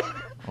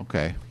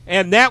 Okay.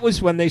 And that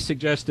was when they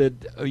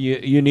suggested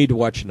you need to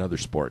watch another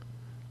sport.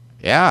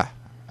 Yeah,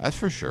 that's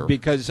for sure.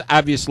 Because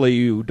obviously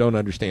you don't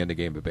understand the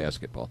game of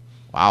basketball.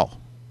 Wow.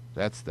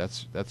 That's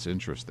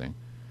interesting.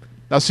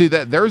 Now see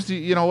there's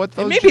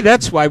the maybe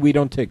that's why we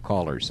don't take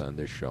callers on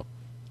this show.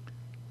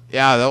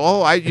 Yeah,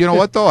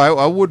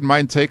 I wouldn't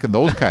mind taking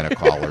those kind of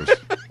callers.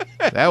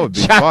 That would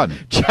be fun.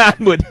 John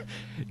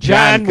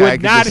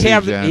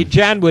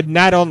would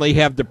not only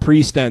have the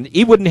priest on,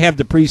 he wouldn't have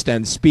the priest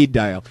on speed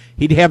dial.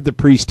 He'd have the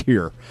priest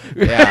here.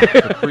 Yeah,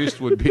 the priest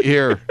would be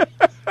here.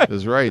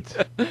 Is right.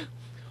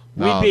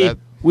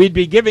 We'd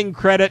be giving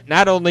credit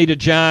not only to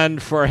John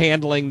for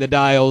handling the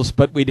dials,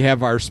 but we'd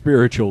have our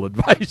spiritual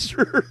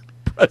advisor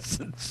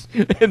presence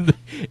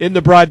in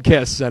the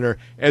broadcast center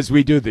as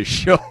we do this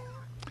show.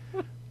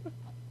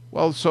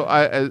 Well,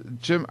 so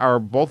Jim, are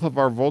both of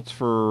our votes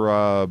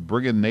for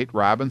bringing Nate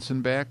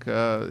Robinson back?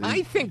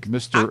 I think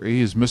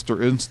he's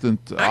Mr.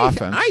 Instant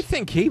Offense. I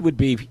think he would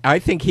be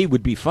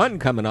fun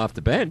coming off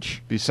the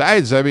bench.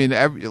 Besides, I mean,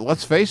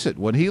 let's face it.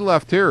 When he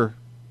left here,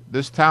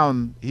 this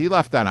town, he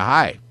left on a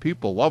high.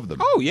 People loved him.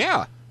 Oh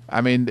yeah. I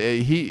mean,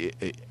 he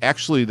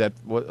actually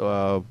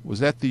was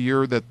that the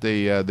year that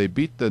they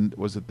beat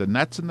was it the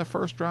Nets in the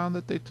first round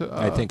that they took?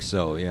 I think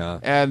so, yeah.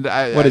 And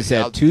what is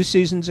that? 2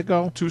 seasons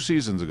ago? 2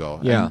 seasons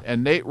ago. Yeah.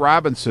 And Nate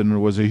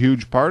Robinson was a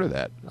huge part of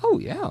that. Oh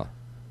yeah.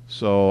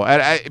 So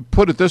I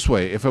put it this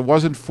way: if it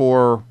wasn't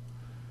for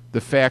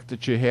the fact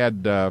that you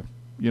had,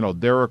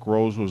 Derrick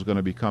Rose was going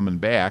to be coming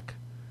back,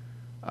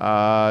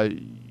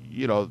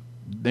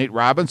 Nate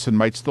Robinson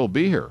might still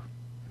be here.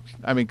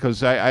 I mean,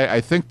 because I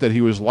think that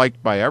he was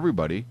liked by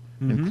everybody,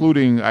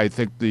 including, I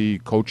think, the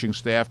coaching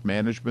staff,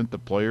 management, the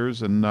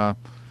players, and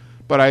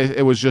but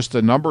it was just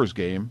a numbers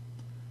game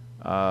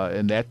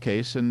in that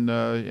case, and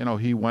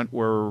he went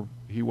where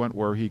he went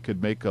where he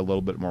could make a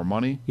little bit more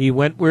money. He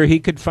went where he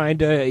could find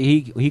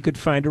he could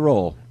find a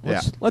role.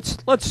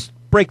 Let's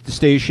break the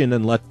station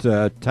and let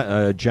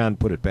John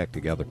put it back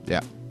together.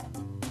 Yeah.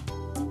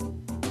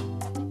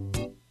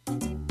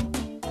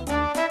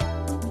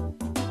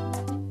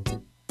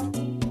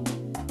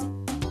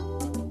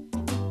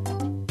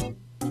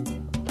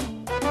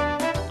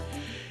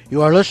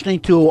 You are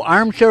listening to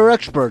Armchair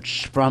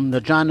Experts from the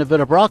John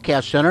DeVita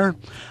Broadcast Center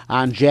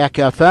on Jack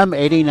FM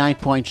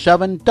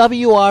 89.7,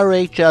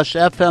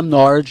 WRHS FM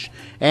Norge,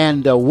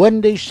 and the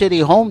Windy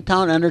City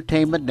Hometown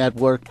Entertainment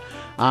Network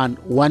on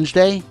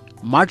Wednesday,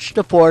 March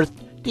the 4th,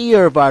 the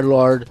year of our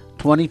Lord,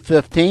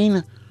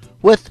 2015,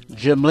 with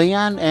Jim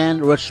Leon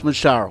and Rich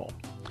Massaro.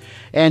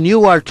 And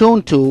you are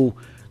tuned to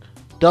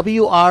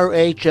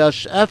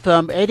WRHS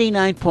FM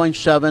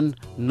 89.7,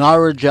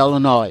 Norwich,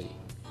 Illinois.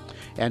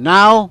 And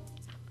now,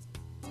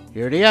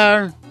 here they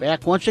are,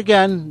 back once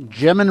again,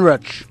 Jim and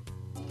Rich.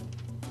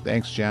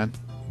 Thanks, John.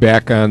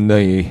 Back on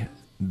the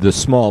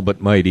small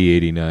but mighty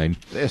 89.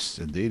 Yes,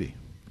 indeedy.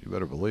 You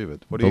better believe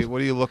it. What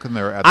are you looking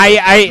there at?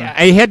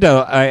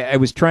 I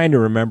was trying to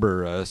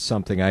remember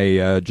something.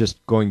 I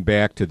just going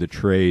back to the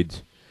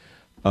trades.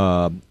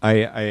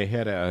 I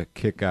had a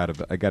kick out of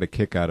it. I got a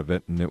kick out of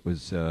it, and it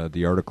was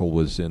the article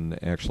was in.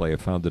 Actually, I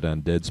found it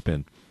on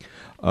Deadspin.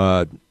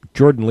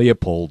 Jordan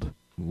Leopold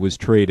was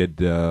traded.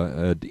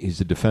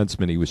 He's a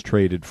defenseman. He was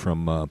traded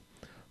from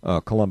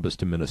Columbus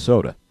to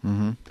Minnesota.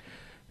 Mm-hmm.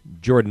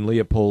 Jordan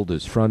Leopold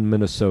is from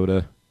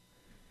Minnesota.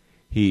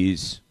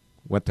 He's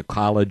went to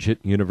college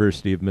at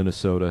University of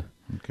Minnesota.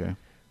 Okay.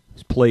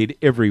 He's played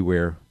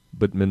everywhere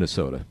but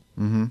Minnesota.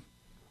 Mm-hmm.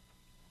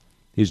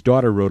 His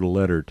daughter wrote a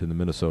letter to the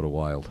Minnesota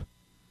Wild.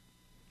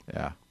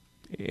 Yeah.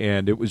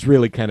 And it was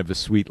really kind of a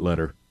sweet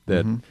letter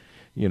that,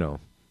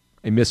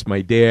 I miss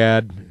my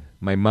dad.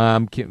 My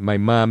mom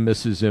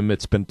misses him.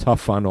 It's been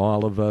tough on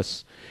all of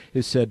us.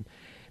 He said,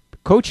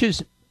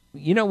 coaches,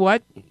 you know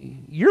what?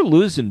 You're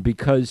losing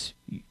because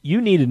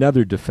you need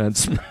another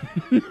defenseman.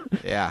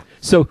 Yeah.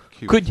 So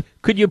cute.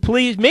 could you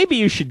please? Maybe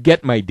you should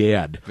get my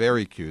dad.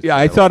 Very cute. Yeah,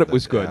 I thought it that.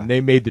 was good, Yeah. and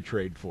they made the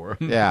trade for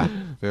him. Yeah.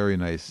 Very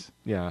nice.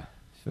 Yeah.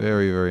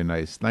 Very, very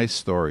nice. Nice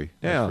story.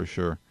 Yeah. For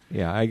sure.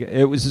 Yeah.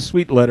 It was a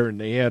sweet letter, and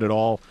they had it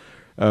all.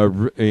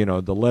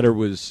 The letter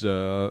was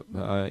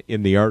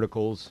in the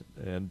articles,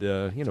 and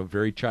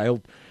very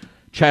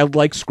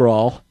childlike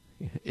scrawl.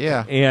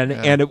 Yeah,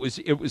 and it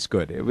was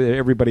good.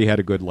 Everybody had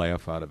a good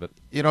laugh out of it.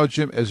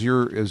 Jim, as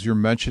you're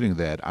mentioning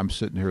that, I'm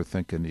sitting here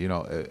thinking,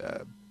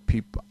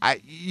 people.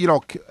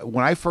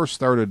 When I first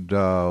started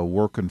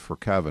working for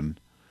Kevin,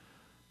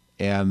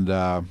 and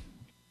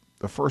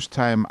the first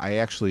time I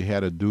actually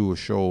had to do a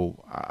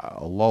show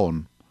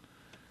alone.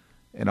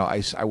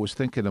 I was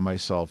thinking to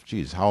myself,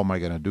 geez, how am I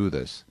going to do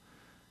this?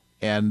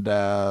 And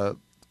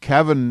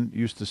Kevin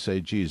used to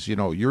say, geez,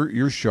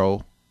 your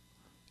show.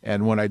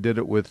 And when I did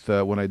it with,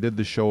 when I did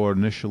the show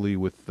initially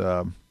with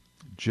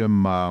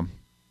Jim,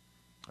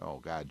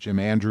 Jim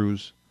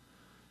Andrews,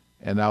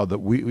 and now that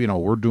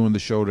we're doing the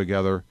show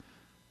together,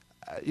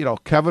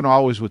 Kevin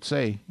always would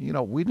say,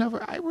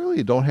 I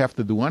really don't have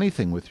to do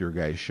anything with your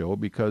guys' show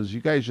because you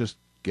guys just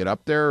get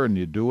up there and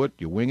you do it,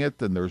 you wing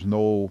it, and there's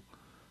no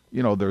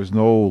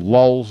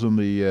lulls in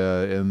the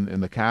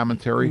in the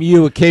commentary.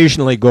 You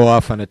occasionally go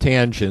off on a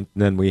tangent,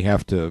 and then we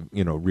have to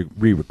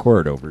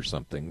re-record over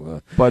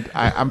something. But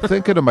I'm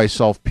thinking to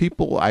myself,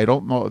 I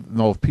don't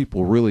know if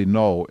people really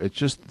know. It's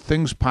just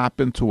things pop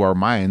into our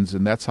minds,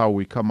 and that's how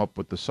we come up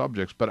with the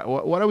subjects. But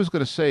what I was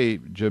going to say,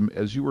 Jim,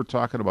 as you were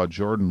talking about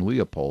Jordan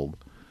Leopold,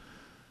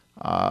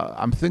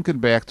 I'm thinking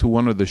back to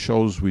one of the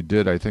shows we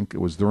did. I think it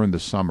was during the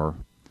summer,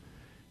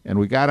 and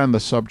we got on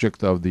the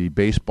subject of the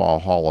Baseball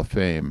Hall of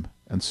Fame.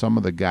 And some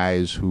of the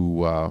guys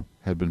who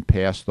had been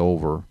passed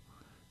over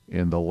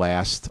in the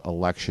last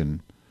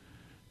election.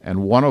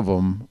 And one of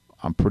them,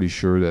 I'm pretty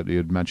sure that you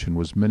had mentioned,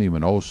 was Minnie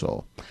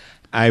Minoso.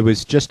 I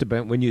was just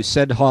about, when you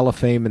said Hall of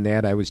Fame and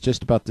that, I was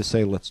just about to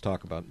say, let's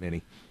talk about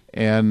Minnie.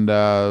 And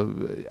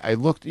I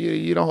looked,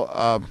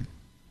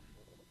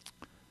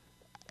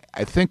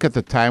 I think at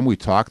the time we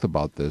talked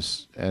about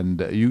this, and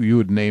you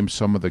had named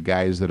some of the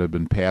guys that have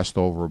been passed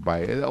over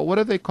by, what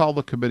do they call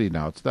the committee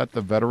now? It's not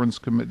the Veterans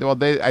Committee. Well,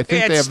 I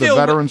think they have the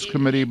Veterans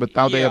Committee, but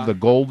now they have the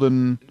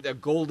Golden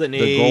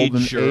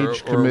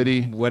Age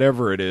Committee,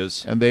 whatever it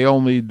is. And they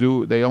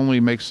only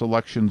make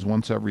selections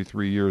once every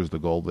 3 years, the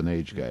Golden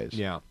Age guys.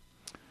 Yeah.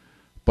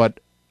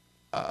 But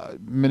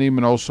Minnie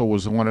Minoso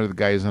was one of the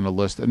guys on the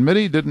list, and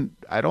Minnie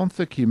I don't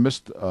think he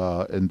missed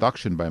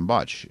induction by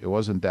much. It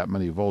wasn't that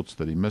many votes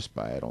that he missed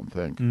by, I don't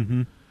think.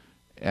 Mm-hmm.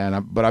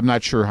 But I'm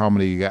not sure how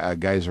many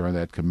guys are on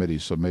that committee,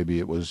 so maybe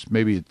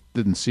it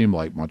didn't seem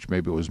like much.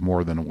 Maybe it was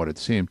more than what it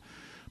seemed.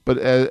 But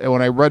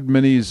when I read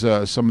Minnie's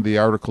some of the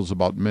articles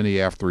about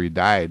Minnie after he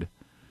died,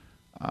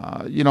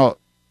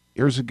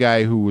 here's a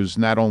guy who was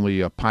not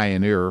only a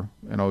pioneer,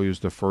 he was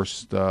the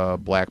first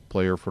black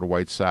player for the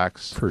White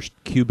Sox. First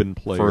Cuban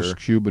player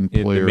in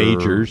the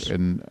majors.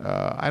 And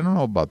I don't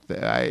know about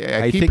that.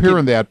 I keep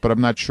hearing that, but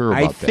I'm not sure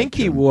about that. I think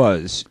he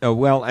was.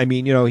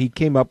 He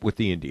came up with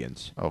the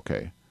Indians.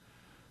 Okay.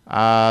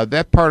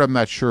 That part I'm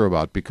not sure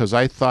about because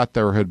I thought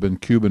there had been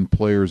Cuban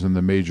players in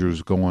the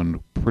majors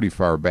going pretty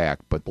far back.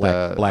 But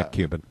Black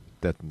Cuban.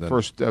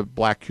 First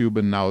black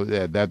Cuban. Now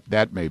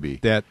that may be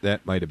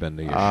that might have been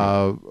the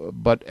issue.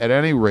 But at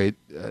any rate,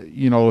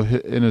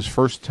 in his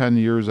first 10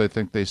 years, I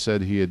think they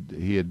said he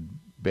had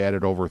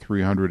batted over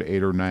 300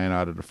 8 or 9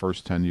 out of the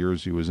first 10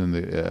 years he was in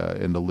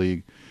the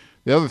league.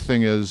 The other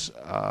thing is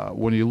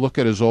when you look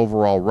at his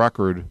overall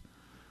record,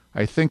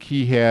 I think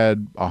he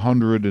had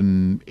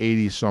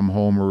 180 some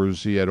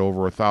homers. He had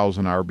over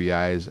 1,000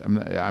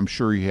 RBIs. I'm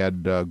sure he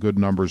had good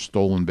numbers,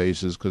 stolen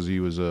bases, because he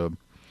was noted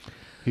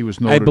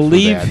I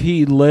believe for that.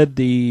 he led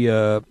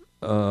the.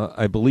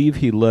 I believe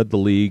he led the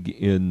league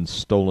in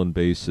stolen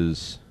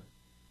bases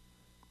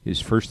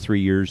his first 3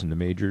 years in the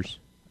majors.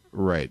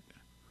 Right.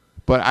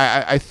 But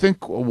I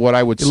think what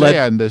I would say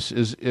on this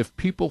is if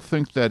people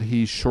think that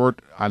he's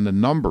short on the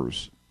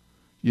numbers,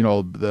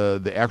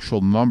 the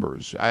actual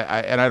numbers,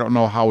 and I don't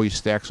know how he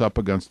stacks up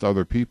against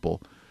other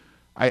people.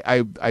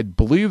 I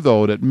believe,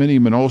 though, that Minnie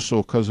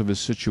Minoso, because of his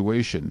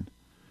situation,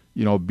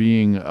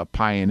 being a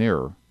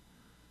pioneer,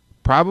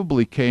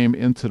 probably came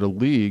into the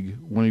league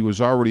when he was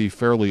already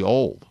fairly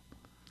old.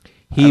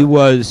 He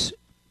was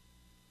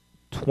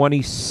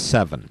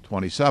 27.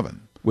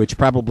 27. Which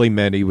probably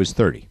meant he was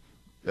 30.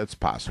 That's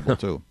possible,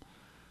 too.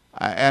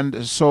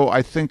 And so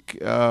I think,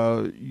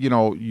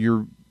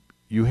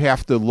 you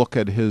have to look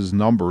at his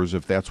numbers,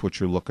 if that's what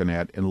you're looking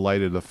at, in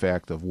light of the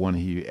fact of when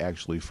he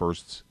actually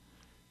first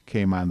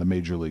came on the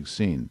major league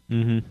scene,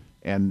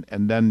 and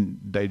then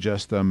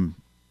digest them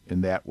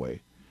in that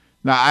way.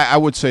 Now, I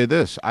would say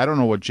this. I don't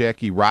know what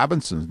Jackie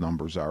Robinson's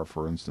numbers are,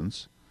 for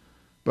instance,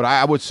 but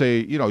I would say,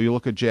 you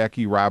look at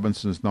Jackie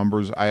Robinson's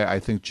numbers, I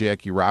think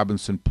Jackie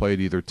Robinson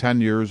played either 10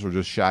 years or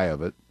just shy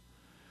of it,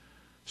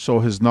 so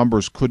his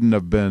numbers couldn't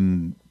have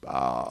been,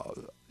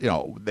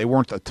 they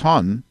weren't a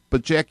ton.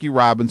 But Jackie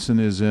Robinson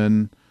is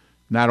in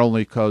not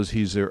only because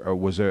he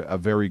was a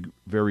very,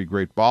 very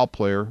great ball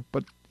player,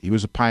 but he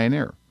was a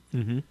pioneer.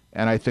 Mm-hmm.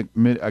 And I think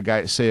a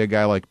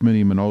guy like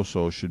Minnie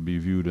Minoso should be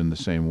viewed in the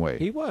same way.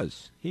 He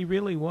was. He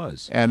really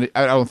was. And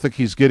I don't think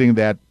he's getting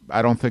that.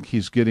 I don't think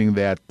he's getting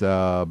that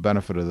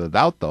benefit of the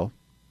doubt, though.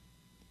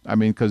 I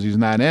mean, because he's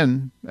not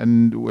in,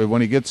 and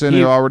when he gets in,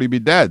 he'll already be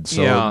dead.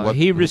 So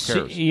who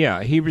cares?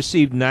 He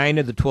received 9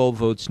 of the 12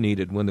 votes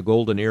needed when the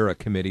Golden Era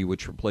Committee,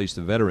 which replaced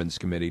the Veterans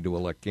Committee to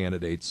elect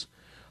candidates,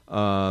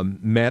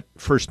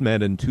 first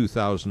met in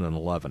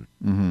 2011.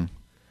 Mm-hmm.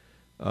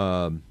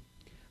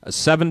 A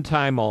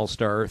 7-time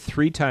All-Star,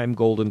 3-time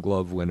Golden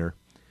Glove winner.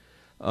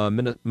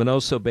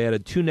 Minoso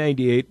batted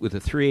 .298 with a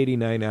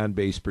 .389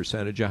 on-base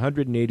percentage,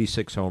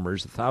 186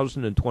 homers,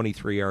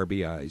 1,023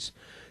 RBIs.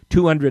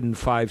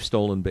 205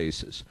 stolen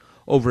bases.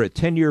 Over a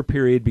 10-year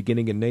period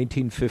beginning in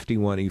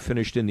 1951, he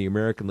finished in the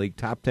American League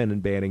top 10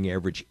 in batting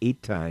average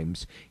 8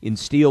 times, in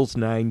steals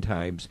 9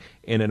 times,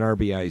 and in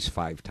RBIs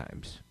 5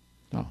 times.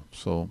 Oh,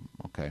 so,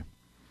 okay.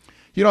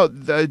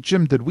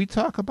 Jim, did we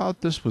talk about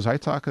this? Was I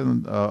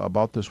talking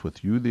about this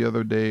with you the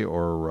other day,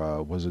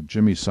 or was it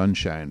Jimmy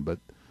Sunshine? But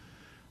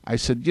I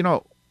said,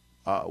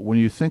 when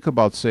you think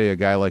about, say, a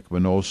guy like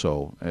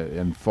Minoso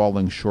and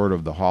falling short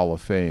of the Hall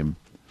of Fame,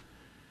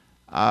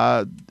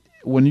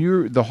 when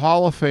you're the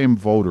Hall of Fame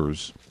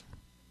voters,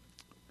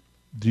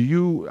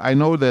 I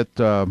know that,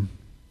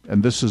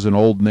 and this is an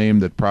old name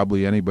that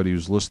probably anybody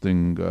who's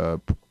listening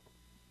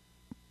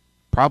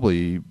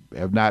probably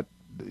haven't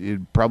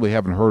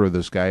heard of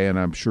this guy, and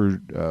I'm sure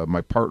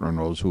my partner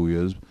knows who he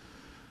is.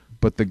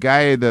 But the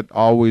guy that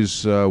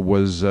always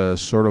was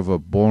sort of a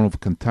bone of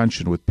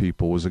contention with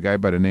people was a guy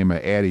by the name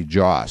of Addie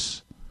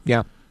Joss.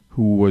 Yeah.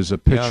 Who was a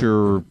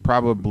pitcher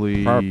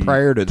probably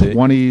prior to the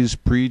 20s,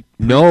 pre-20s?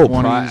 No,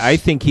 I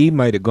think he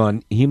might have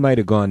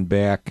gone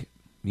back.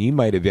 He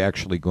might have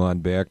actually gone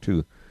back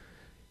to.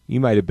 He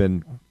might have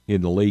been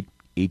in the late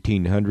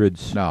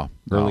 1800s.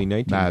 Early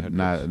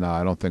 1900s. No,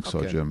 I don't think so,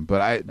 Okay. Jim.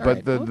 But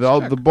Right.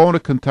 the bone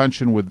of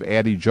contention with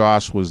Addie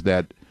Joss was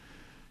that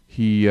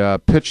he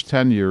pitched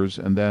 10 years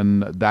and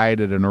then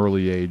died at an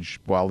early age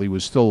while he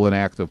was still an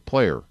active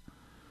player,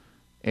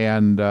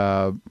 and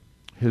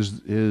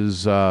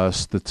his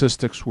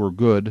statistics were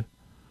good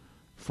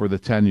for the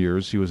 10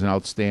 years. He was an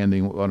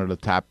outstanding, one of the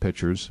top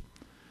pitchers.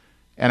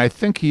 And I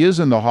think he is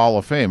in the Hall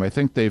of Fame. I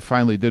think they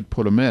finally did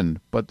put him in.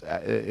 But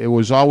it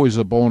was always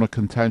a bone of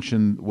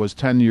contention, was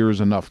 10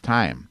 years enough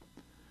time?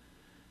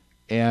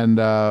 And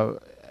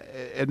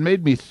it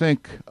made me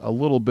think a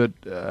little bit,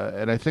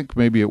 and I think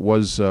maybe it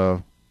was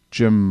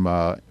Jim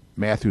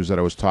Matthews that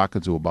I was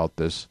talking to about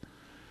this.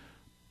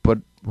 But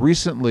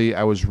recently,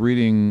 I was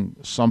reading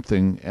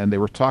something, and they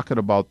were talking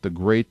about the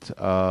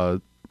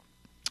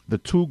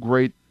 2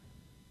 great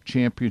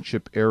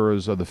championship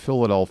eras of the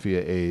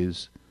Philadelphia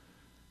A's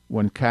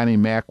when Connie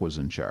Mack was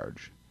in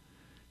charge.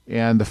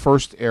 And the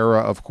first era,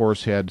 of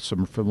course, had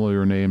some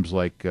familiar names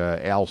like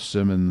Al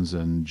Simmons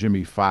and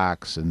Jimmy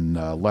Fox and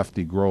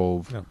Lefty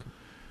Grove. Okay.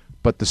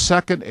 But the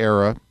second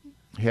era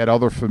had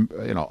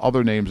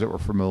other names that were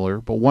familiar.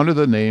 But one of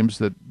the names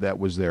that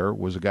was there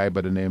was a guy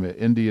by the name of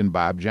Indian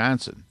Bob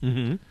Johnson.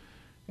 Mm-hmm.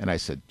 And I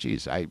said,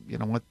 geez, you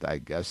know what, I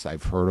guess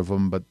I've heard of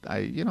him, but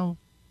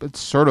it's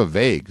sort of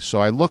vague.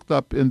 So I looked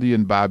up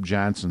Indian Bob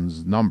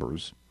Johnson's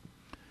numbers,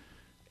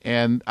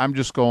 and I'm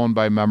just going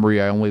by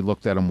memory. I only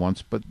looked at him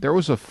once, but there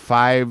was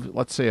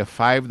let's say a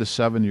 5 to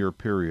 7 year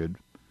period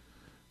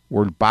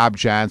where Bob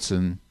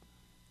Johnson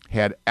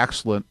had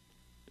excellent,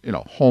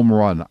 home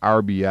run,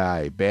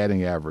 RBI,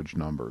 batting average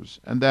numbers.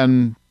 And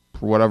then,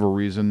 for whatever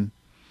reason,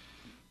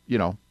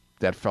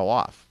 that fell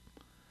off.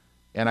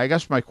 And I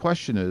guess my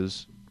question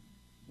is,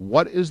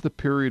 what is the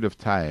period of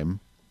time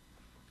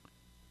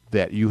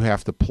that you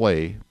have to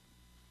play?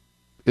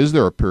 Is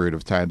there a period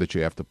of time that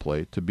you have to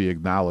play to be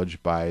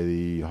acknowledged by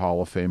the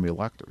Hall of Fame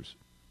electors?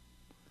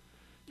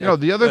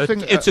 The other thing,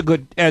 that's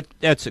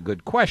a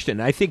good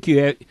question. I think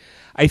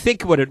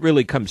what it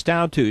really comes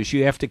down to is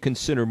you have to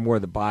consider more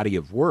the body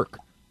of work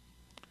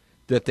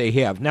that they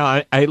have.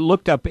 Now, I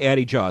looked up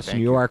Addie Jawson.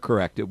 You are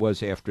correct. It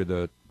was in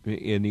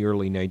the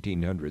early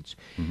 1900s.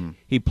 Mm-hmm.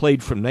 He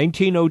played from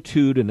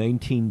 1902 to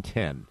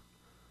 1910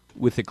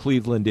 with the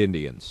Cleveland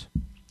Indians.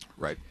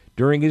 Right.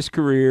 During his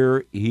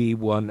career, he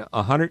won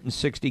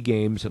 160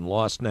 games and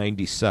lost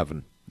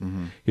 97.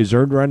 Mm-hmm. His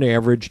earned run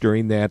average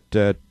during that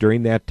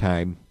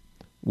time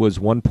was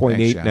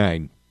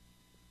 1.89.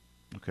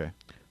 Okay.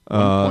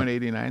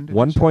 1.89?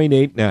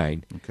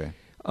 1.89. Okay.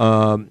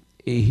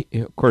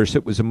 Of course,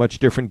 it was a much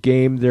different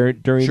game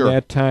during Sure.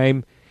 that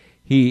time.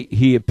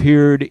 He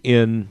appeared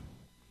in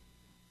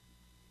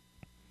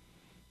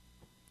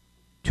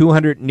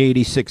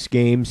 286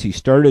 games. He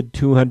started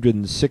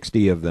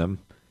 260 of them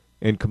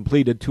and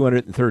completed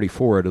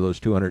 234 out of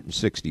those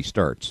 260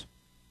 starts.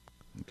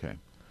 Okay.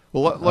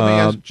 Well, let me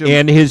ask Jim.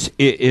 And his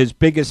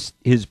biggest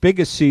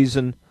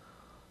season.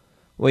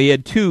 Well, he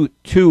had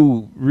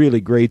two really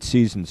great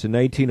seasons. In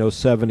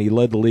 1907, he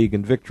led the league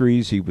in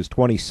victories. He was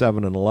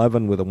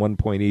 27-11 with a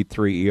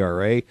 1.83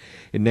 ERA.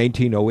 In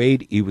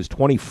 1908, he was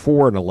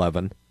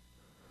 24-11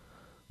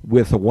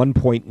 with a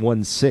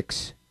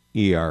 1.16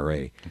 ERA.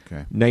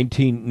 Okay.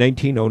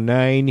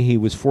 1909, he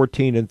was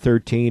 14-13. In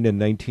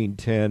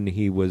 1910,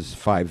 he was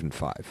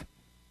 5-5.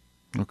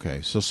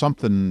 Okay, so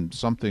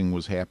something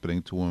was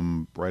happening to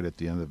him right at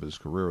the end of his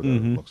career. There,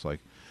 Mm-hmm. It looks like.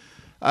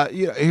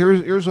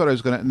 Here's what I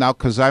was gonna now,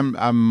 because I'm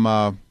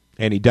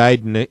and he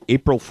died on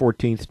April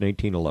 14th,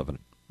 1911.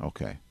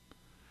 Okay.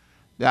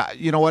 Yeah,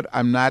 you know what?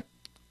 I'm not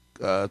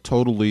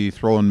totally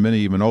throwing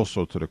Minnie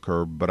Minoso to the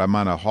curb, but I'm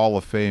on a Hall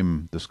of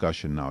Fame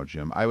discussion now,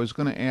 Jim. I was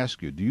going to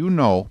ask you, do you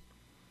know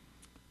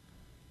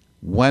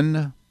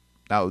when?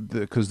 Now,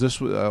 because this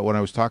when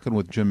I was talking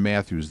with Jim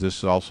Matthews,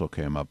 this also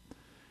came up.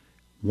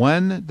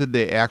 When did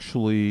they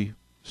actually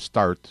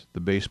start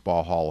the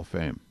Baseball Hall of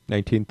Fame?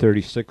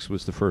 1936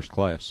 was the first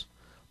class,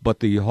 but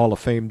the Hall of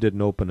Fame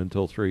didn't open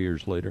until 3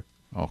 years later.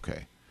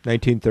 Okay.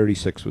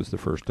 1936 was the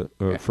first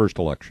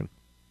election.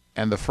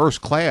 And the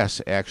first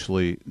class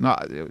actually, no,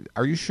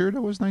 are you sure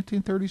that was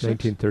 1936?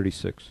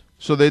 1936.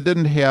 So they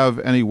didn't have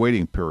any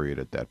waiting period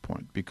at that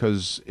point,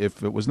 because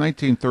if it was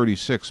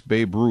 1936,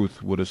 Babe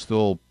Ruth would have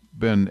still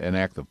been an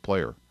active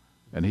player,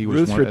 and he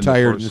was Ruth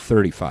retired in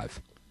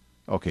 35.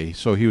 Okay,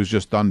 so he was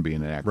just done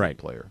being an active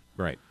player.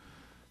 Right.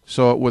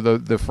 So with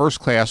the first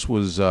class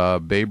was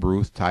Babe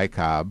Ruth, Ty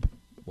Cobb,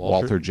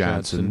 Walter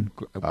Johnson,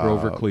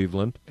 Grover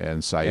Cleveland,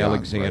 and Cy Young,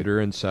 Alexander,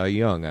 right? and Cy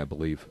Young, I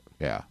believe.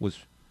 Yeah. We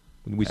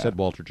said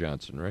Walter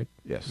Johnson, right?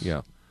 Yes.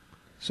 Yeah.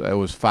 So it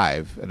was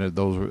 5, and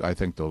I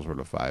think those were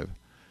the 5.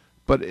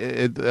 But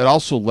it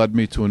also led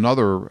me to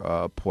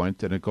another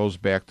point, and it goes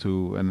back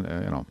to,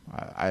 and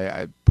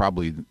I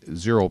probably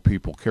zero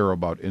people care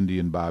about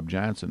Indian Bob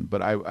Johnson,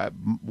 but I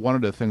one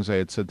of the things I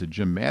had said to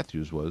Jim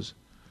Matthews was,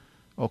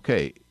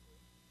 okay,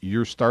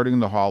 you're starting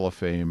the Hall of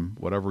Fame,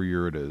 whatever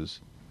year it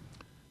is.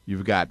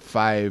 You've got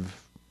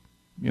 5,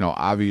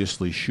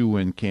 obviously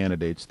shoe-in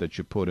candidates that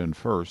you put in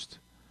first,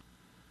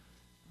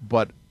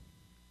 but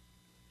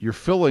you're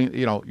filling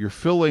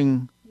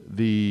the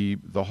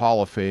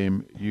Hall of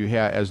Fame. You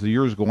have, as the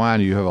years go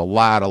on, you have a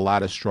lot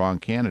of strong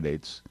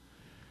candidates.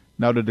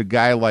 Now, did a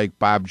guy like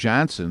Bob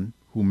Johnson,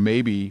 who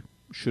maybe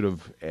should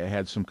have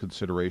had some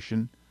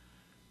consideration,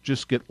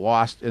 just get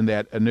lost in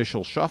that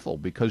initial shuffle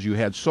because you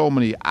had so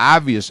many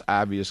obvious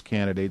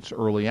candidates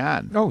early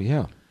on? Oh,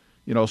 yeah.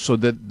 So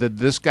did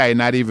this guy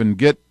not even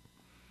get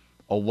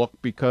a look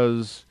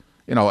because,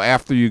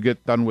 after you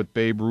get done with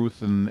Babe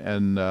Ruth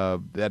and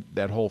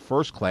that whole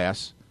first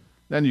class,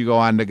 then you go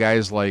on to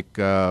guys like...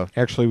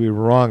 Actually, we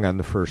were wrong on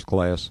the first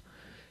class.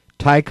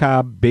 Ty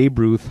Cobb, Babe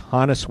Ruth,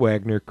 Honus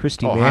Wagner,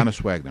 Christy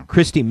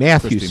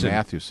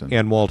Mathewson,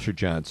 and Walter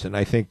Johnson.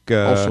 I think...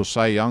 also,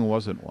 Cy Young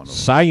wasn't one of them.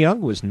 Cy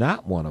Young was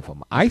not one of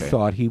them. I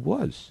thought he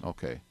was.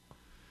 Okay.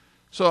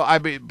 So,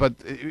 but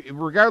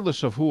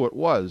regardless of who it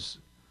was,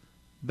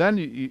 then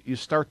you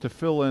start to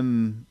fill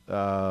in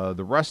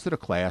the rest of the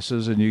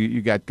classes, and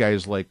you got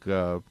guys like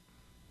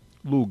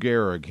Lou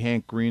Gehrig,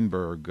 Hank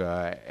Greenberg,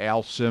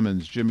 Al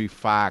Simmons, Jimmy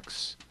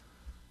Fox,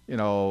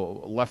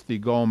 Lefty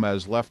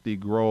Gomez, Lefty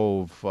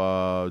Grove,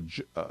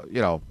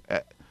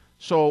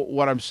 So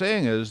what I'm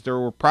saying is there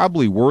were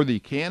probably worthy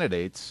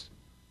candidates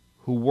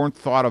who who weren't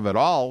thought of at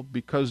all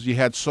because you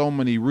had so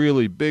many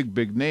really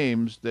big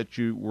names that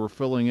you were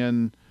filling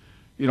in,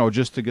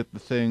 just to get the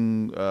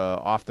thing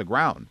off the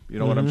ground. You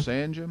know what I'm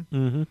saying, Jim?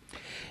 Mm-hmm.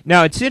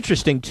 Now, it's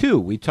interesting, too.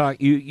 We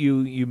talked.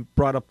 You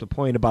brought up the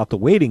point about the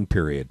waiting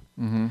period.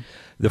 Mm-hmm.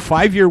 The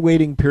 5-year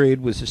waiting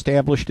period was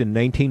established in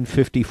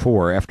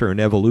 1954 after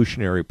an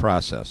evolutionary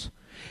process.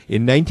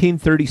 In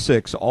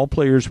 1936, all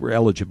players were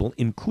eligible,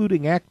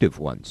 including active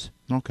ones.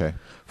 Okay.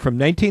 From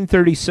the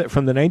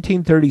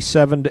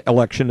 1937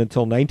 election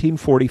until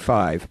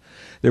 1945,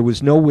 there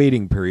was no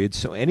waiting period,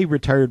 so any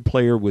retired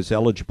player was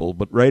eligible,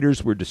 but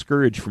writers were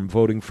discouraged from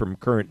voting from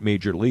current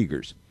major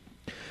leaguers.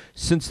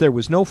 Since there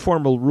was no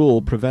formal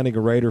rule preventing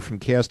a writer from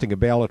casting a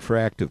ballot for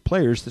active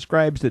players, the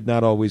scribes did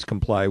not always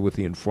comply with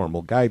the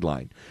informal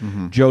guideline.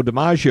 Mm-hmm. Joe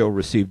DiMaggio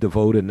received a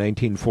vote in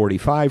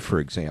 1945, for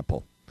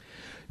example.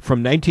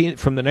 From the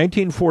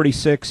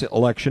 1946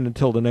 election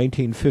until the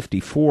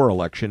 1954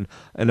 election,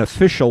 an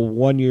official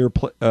 1-year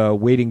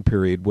waiting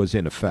period was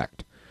in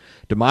effect.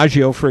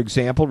 DiMaggio, for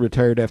example,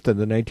 retired after the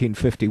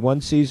 1951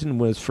 season and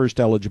was first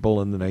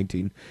eligible in the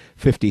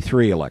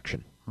 1953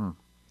 election.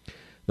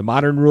 The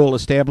modern rule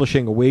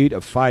establishing a wait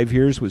of 5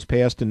 years was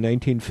passed in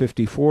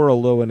 1954,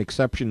 although an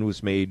exception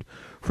was made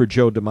for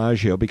Joe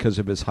DiMaggio because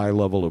of his high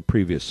level of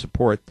previous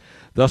support,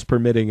 thus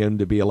permitting him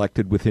to be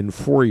elected within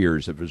 4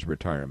 years of his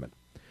retirement.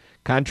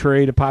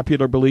 Contrary to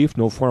popular belief,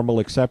 no formal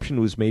exception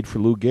was made for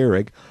Lou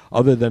Gehrig,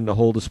 other than to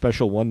hold a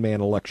special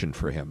one-man election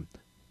for him.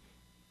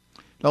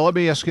 Now, let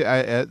me ask you,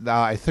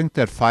 I think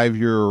that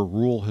 5-year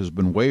rule has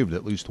been waived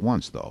at least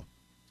once, though.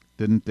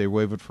 Didn't they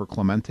waive it for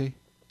Clemente?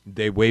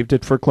 They waived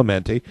it for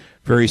Clemente,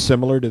 very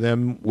similar to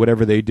them,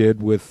 whatever they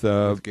did with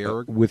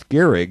Gehrig? With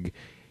Gehrig.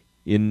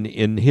 In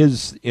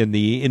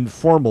the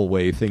informal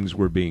way things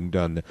were being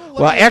done.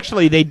 Well,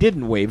 actually, they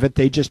didn't waive it.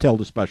 They just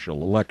held a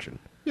special election.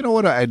 You know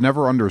what I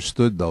never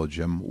understood, though,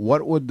 Jim?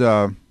 What would,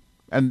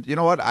 and you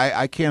know what,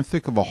 I can't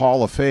think of a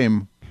Hall of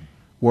Fame,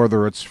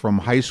 whether it's from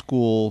high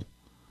school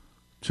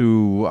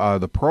to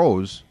the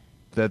pros,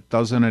 that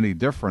doesn't any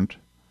different.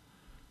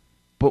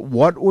 But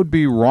what would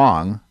be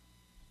wrong?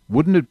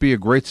 Wouldn't it be a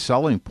great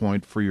selling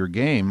point for your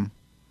game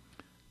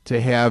to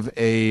have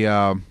a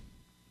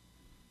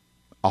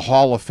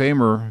Hall of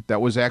Famer that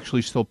was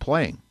actually still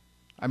playing?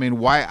 I mean,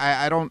 why?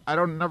 I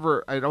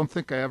don't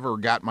think I ever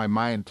got my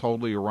mind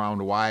totally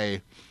around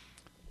why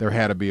there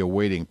had to be a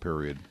waiting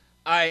period.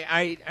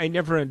 I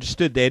never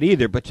understood that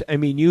either. But I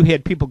mean, you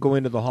had people go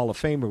into the Hall of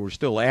Fame who were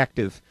still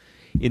active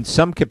in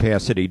some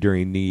capacity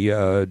during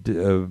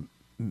the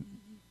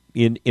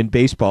in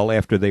baseball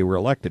after they were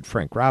elected.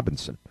 Frank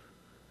Robinson,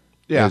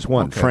 was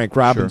one. Okay, Frank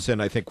Robinson,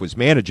 sure. I think, was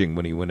managing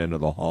when he went into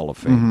the Hall of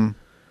Fame. Mm-hmm.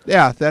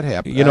 Yeah, that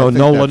happened. You know,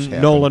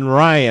 Nolan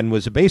Ryan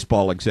was a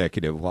baseball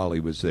executive while he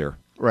was there.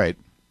 Right.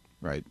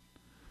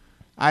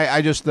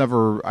 I just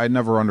never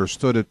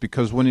understood it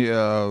because when you,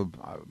 I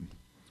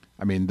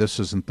mean, this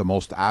isn't the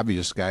most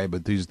obvious guy,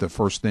 but he's the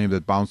first name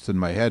that bounced in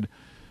my head.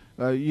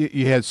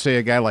 You had, say,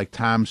 a guy like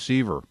Tom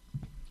Seaver,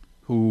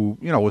 who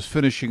was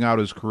finishing out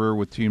his career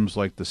with teams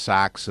like the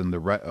Sox and the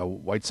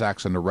White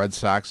Sox and the Red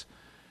Sox,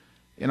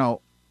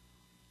 but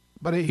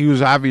he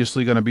was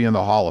obviously going to be in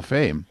the Hall of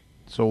Fame.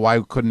 So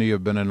why couldn't he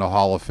have been in the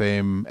Hall of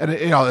Fame? And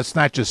it's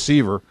not just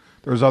Seaver.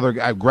 There's other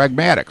guys, Greg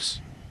Maddux.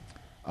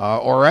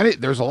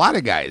 There's a lot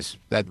of guys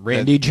that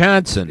Randy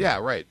Johnson. Yeah,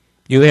 right.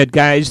 You had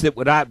guys that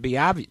would not be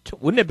obvious.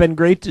 Wouldn't it have been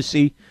great to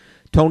see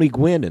Tony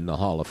Gwynn in the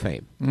Hall of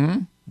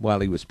Fame while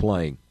he was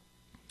playing?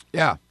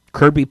 Yeah.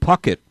 Kirby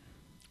Puckett.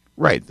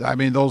 Right. I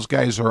mean, those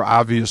guys are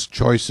obvious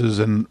choices,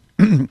 and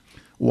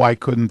why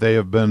couldn't they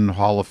have been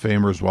Hall of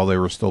Famers while they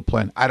were still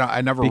playing?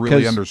 I never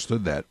really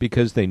understood that.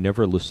 Because they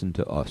never listened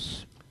to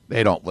us.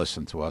 They don't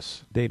listen to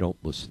us. They don't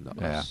listen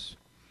to us.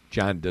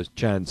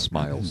 John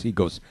smiles. He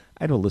goes,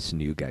 I don't listen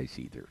to you guys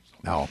either.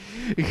 No.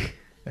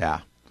 Yeah.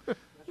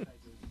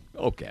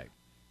 Okay.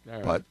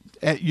 All right.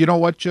 But you know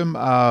what, Jim?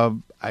 I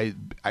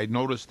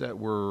noticed that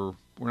we're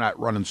not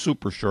running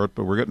super short,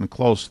 but we're getting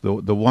close.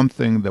 The one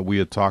thing that we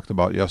had talked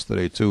about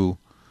yesterday too,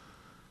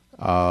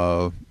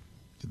 that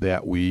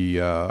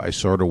I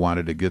sort of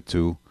wanted to get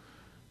to,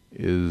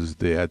 is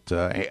that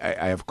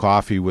I have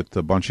coffee with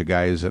a bunch of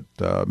guys at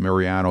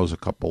Mariano's a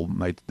couple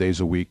days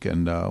a week,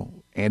 and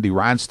Andy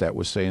Ronstadt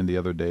was saying the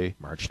other day,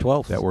 March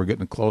 12th, that we're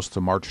getting close to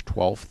March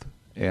 12th,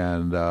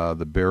 and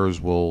the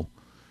Bears will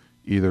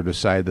either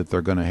decide that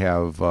they're going to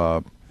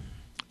have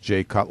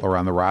Jay Cutler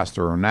on the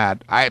roster or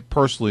not. I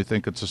personally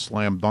think it's a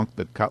slam dunk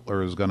that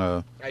Cutler is going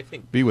to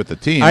be with the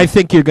team. I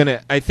think you're going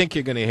to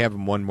have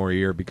him one more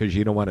year because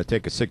you don't want to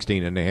take a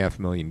 $16.5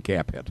 million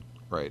cap hit.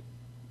 Right.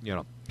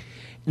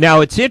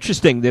 Now it's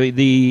interesting.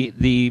 The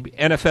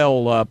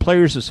NFL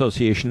Players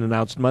Association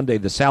announced Monday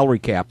the salary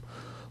cap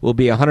will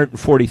be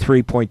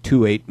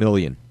 $143.28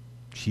 million.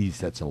 Jeez,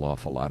 that's an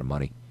awful lot of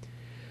money.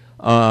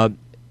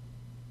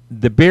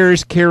 The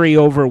Bears carry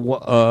over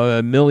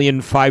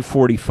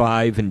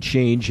 $1,545,000 and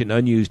change in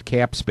unused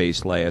cap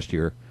space last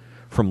year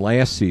from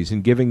last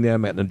season, giving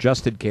them an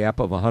adjusted cap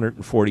of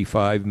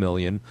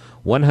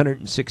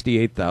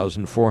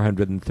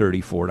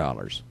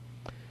 $145,168,434.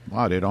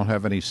 Wow, they don't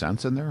have any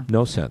sense in there?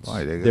 No sense.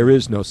 Why, There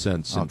is no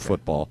sense in Okay.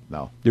 football.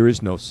 No. There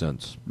is no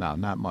sense. No,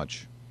 not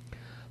much.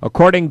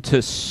 According to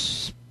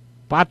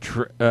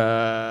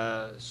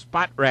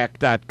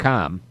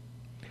Spotrac.com,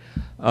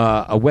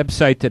 a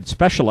website that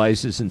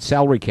specializes in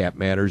salary cap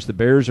matters, the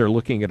Bears are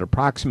looking at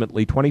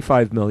approximately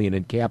 $25 million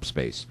in cap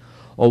space.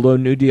 Although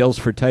new deals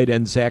for tight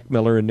end Zach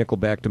Miller and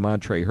nickelback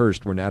DeMontre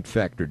Hurst were not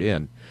factored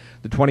in.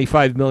 The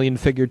 $25 million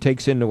figure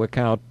takes into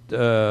account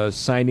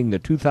signing the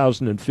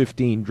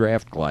 2015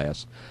 draft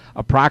class,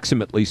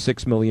 approximately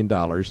 $6 million,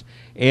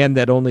 and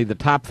that only the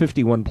top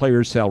 51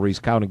 players' salaries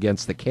count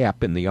against the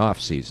cap in the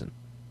offseason.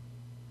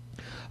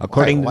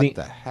 According What to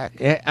the heck?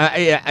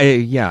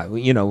 yeah,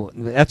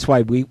 that's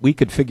why we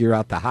could figure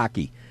out the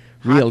hockey.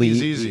 Really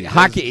Hockey's easy.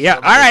 Hockey, yeah.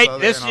 Some All of this right, other,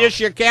 this you know. is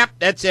your cap.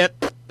 That's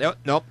it.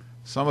 Nope.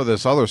 Some of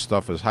this other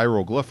stuff is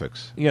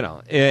hieroglyphics.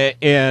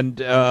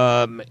 And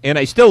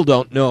I still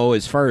don't know,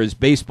 as far as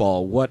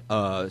baseball, what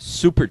a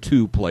Super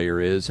 2 player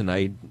is,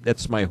 and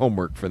that's my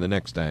homework for the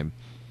next time.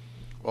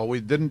 Well,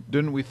 we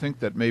didn't we think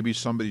that maybe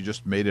somebody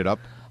just made it up?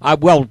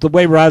 Well, the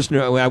way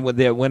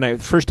Rosner, when I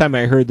first time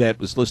I heard that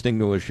was listening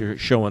to a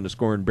show on the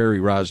Score, and Barry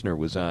Rosner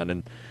was on,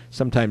 and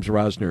sometimes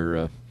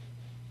Rosner,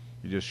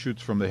 He just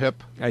shoots from the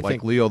hip, I like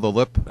think- Leo the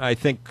Lip. I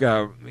think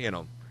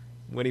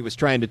when he was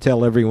trying to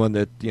tell everyone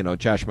that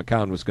Josh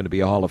McCown was going to be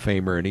a Hall of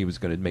Famer and he was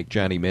going to make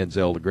Johnny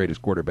Manziel the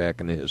greatest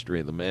quarterback in the history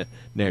of the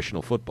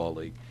National Football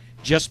League,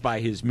 just by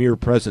his mere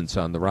presence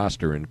on the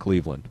roster in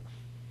Cleveland.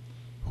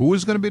 Who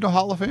is going to be the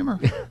Hall of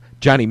Famer?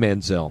 Johnny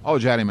Manziel. Oh,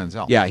 Johnny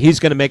Manziel. Yeah, he's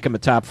going to make him a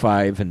top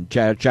 5, and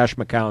Josh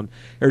McCown,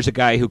 there's a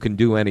guy who can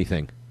do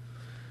anything.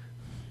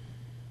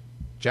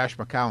 Josh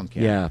McCown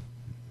can. Yeah,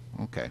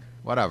 Okay,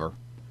 whatever.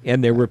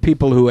 and there were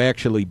people who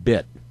actually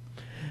bid.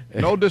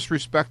 No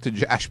disrespect to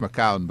Josh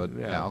McCown, but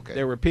yeah, okay.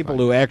 There were people Fine.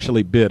 who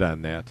actually bid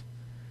on that.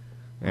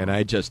 And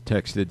I just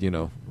texted,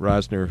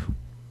 Rosner,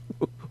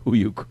 who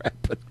you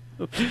crapping?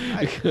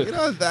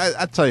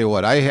 I tell you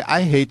what,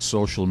 I hate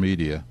social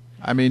media.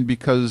 I mean,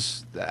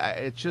 because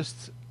it's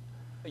just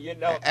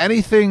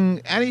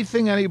anything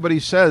anybody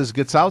says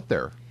gets out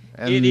there.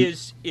 And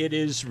It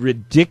is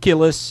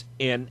ridiculous,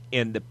 and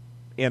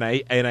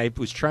I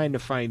was trying to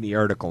find the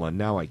article, and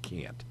now I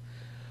can't.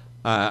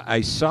 I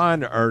saw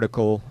an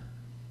article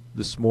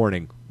this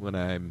morning when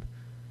I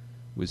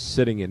was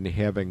sitting and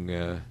having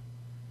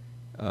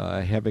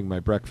my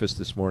breakfast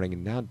this morning,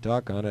 and now,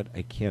 doggone it,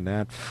 I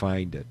cannot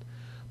find it.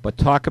 But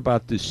talk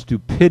about the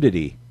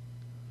stupidity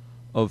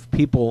of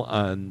people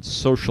on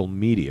social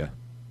media.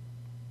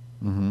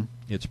 Mhm.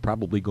 It's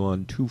probably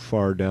gone too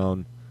far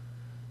down.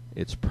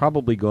 It's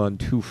probably gone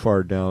too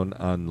far down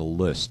on the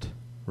list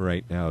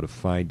right now to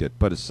find it.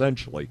 But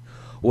essentially,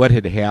 what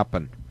had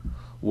happened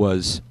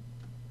was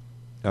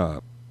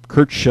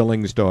Kurt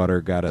Schilling's daughter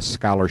got a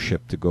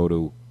scholarship to go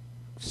to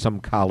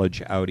some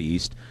college out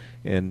east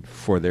and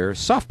for their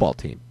softball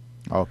team.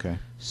 Okay.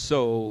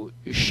 So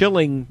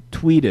Schilling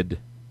tweeted,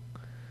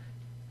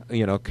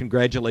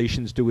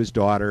 congratulations to his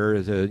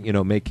daughter,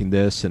 making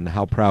this, and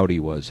how proud he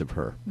was of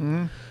her.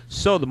 Mm-hmm.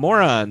 So the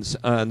morons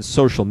on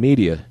social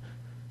media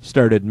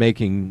started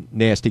making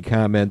nasty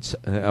comments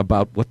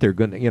about what they're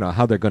going to,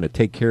 how they're going to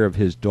take care of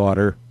his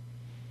daughter.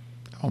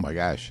 Oh my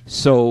gosh.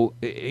 So,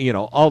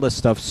 all this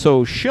stuff.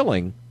 So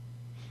Schilling,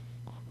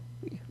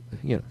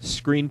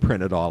 screen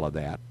printed all of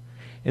that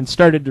and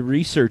started to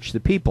research the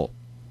people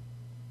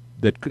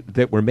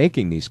that were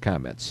making these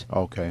comments.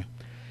 Okay.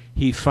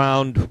 He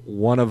found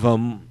one of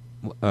them.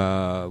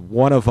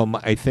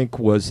 I think,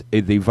 was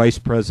the vice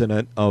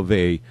president of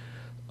a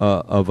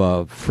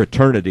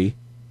fraternity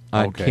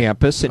on Okay.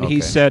 campus, and he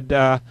Okay. said,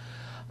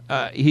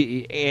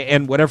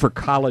 and whatever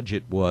college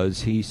it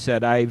was, he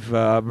said, I've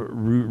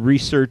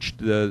researched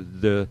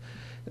the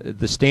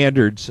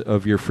standards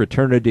of your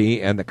fraternity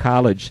and the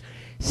college.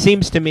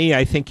 Seems to me,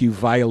 I think you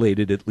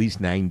violated at least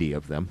 90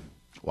 of them.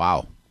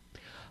 Wow.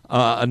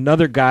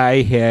 Another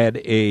guy had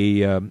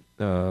a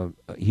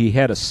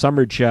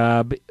summer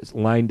job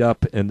lined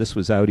up, and this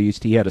was out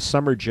east. He had a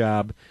summer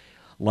job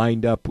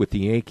lined up with the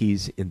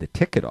Yankees in the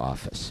ticket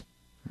office.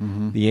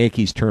 Mm-hmm. The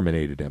Yankees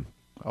terminated him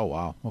Oh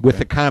wow. Okay. with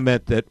the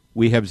comment that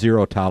we have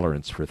zero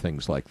tolerance for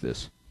things like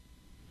this.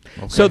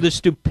 Okay. So the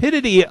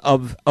stupidity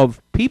of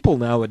people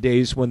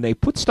nowadays, when they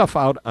put stuff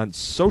out on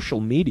social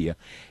media,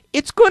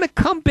 it's going to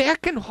come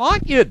back and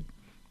haunt you.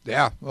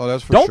 Yeah. Well,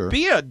 that's for Don't sure.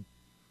 be a...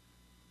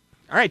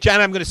 All right,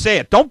 John, I'm going to say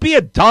it. Don't be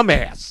a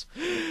dumbass.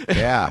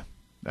 Yeah.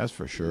 That's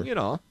for sure.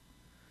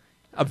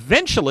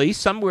 Eventually,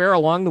 somewhere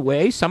along the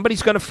way,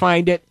 somebody's going to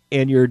find it,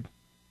 and you're,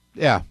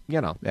 Yeah.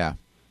 Yeah.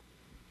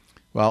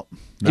 Well,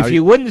 now If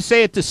you wouldn't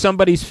say it to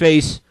somebody's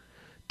face,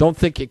 don't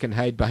think you can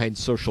hide behind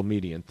social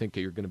media and think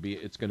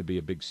it's going to be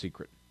a big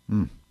secret.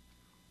 no,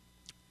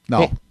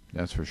 Hey.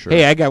 that's for sure.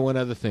 Hey, I got one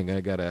other thing. I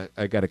got a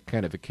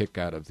kind of a kick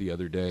out of the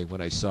other day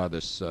when I saw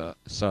this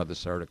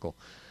article.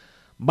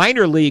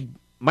 Minor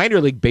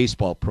league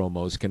baseball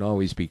promos can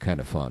always be kind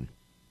of fun.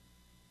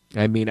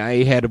 I mean,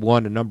 I had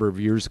one a number of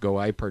years ago.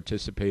 I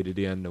participated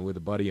in with a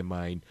buddy of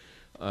mine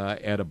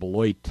at a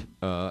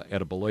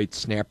Beloit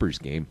Snappers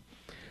game.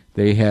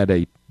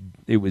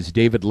 It was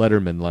David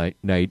Letterman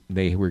night, and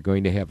they were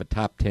going to have a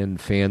top 10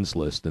 fans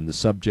list, and the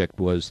subject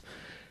was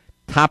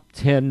top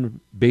 10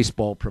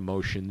 baseball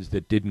promotions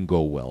that didn't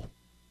go well.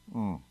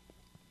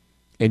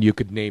 And you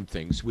could name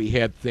things. We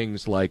had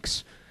things like,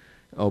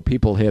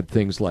 people had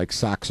things like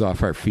socks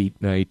off our feet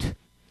night.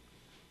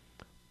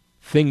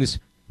 Things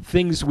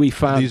we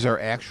found. These are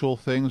actual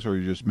things, or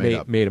you just made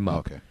up? Made them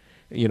up. Okay.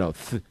 You know,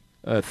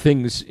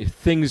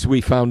 things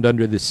we found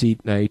under the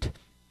seat night.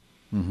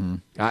 Mm-hmm.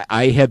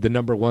 I had the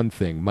number one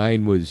thing.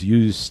 Mine was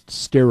used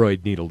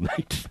steroid needle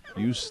night.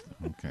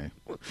 Okay.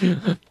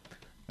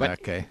 But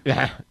okay.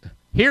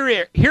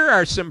 Here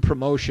are some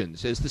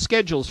promotions as the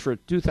schedules for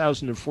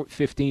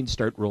 2015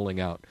 start rolling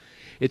out.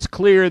 It's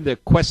clear the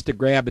quest to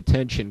grab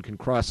attention can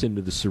cross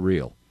into the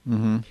surreal.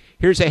 Mm-hmm.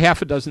 Here's a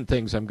half a dozen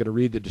things. I'm going to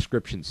read the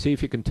description. See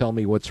if you can tell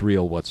me what's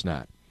real, what's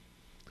not.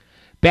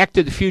 Back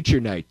to the Future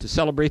night. To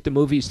celebrate the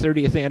movie's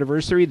 30th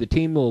anniversary, the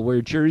team will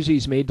wear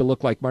jerseys made to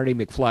look like Marty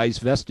McFly's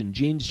vest and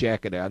jeans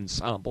jacket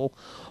ensemble,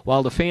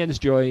 while the fans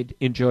enjoy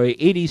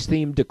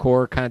 80s-themed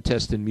decor,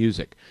 contest, and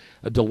music.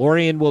 A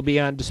DeLorean will be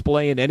on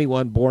display, and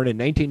anyone born in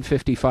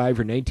 1955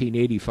 or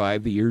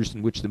 1985, the years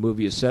in which the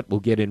movie is set,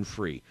 will get in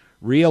free.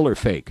 Real or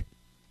fake?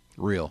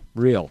 Real.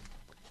 Real.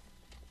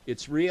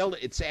 It's real.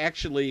 It's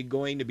actually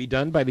going to be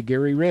done by the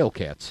Gary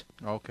Railcats.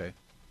 Okay.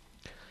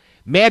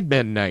 Mad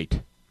Men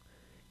night.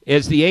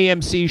 As the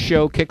AMC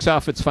show kicks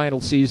off its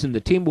final season,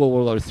 the team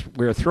will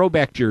wear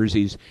throwback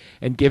jerseys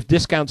and give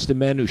discounts to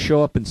men who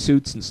show up in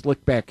suits and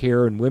slick back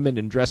hair and women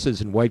in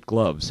dresses and white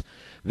gloves.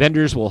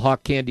 Vendors will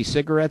hawk candy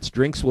cigarettes,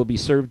 drinks will be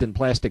served in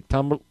plastic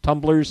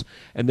tumblers,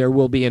 and there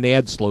will be an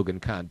ad slogan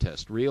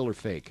contest. Real or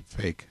fake?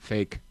 Fake.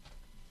 Fake.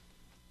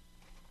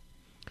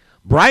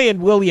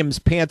 Brian Williams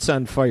Pants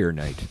on Fire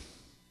night.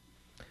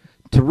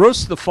 To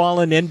roast the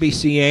fallen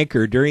NBC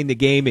anchor during the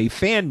game, a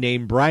fan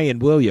named Brian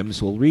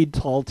Williams will read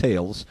tall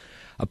tales.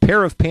 A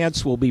pair of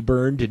pants will be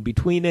burned, and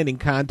between inning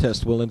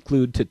contest will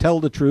include To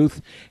Tell the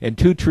Truth and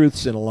Two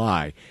Truths and a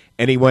Lie.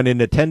 Anyone in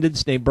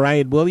attendance named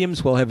Brian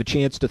Williams will have a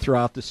chance to throw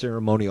out the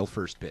ceremonial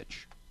first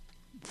pitch.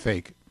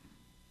 Fake.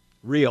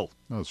 Real.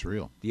 No, it's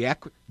real. The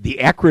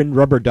Akron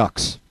Rubber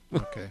Ducks.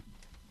 Okay.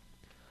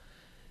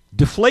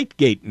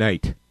 Deflategate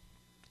night.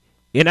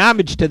 In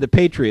homage to the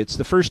Patriots,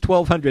 the first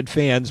 1,200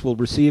 fans will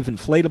receive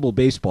inflatable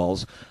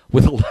baseballs,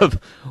 with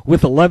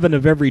 11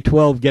 of every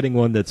 12 getting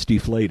one that's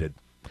deflated.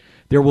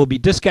 There will be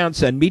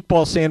discounts on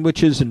meatball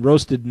sandwiches and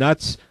roasted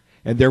nuts,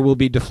 and there will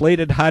be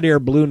deflated hot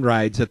air balloon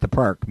rides at the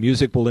park.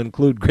 Music will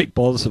include Great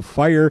Balls of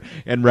Fire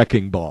and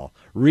Wrecking Ball.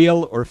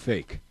 Real or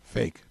fake?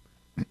 Fake.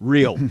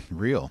 Real.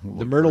 Real.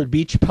 The Myrtle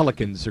Beach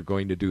Pelicans are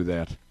going to do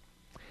that.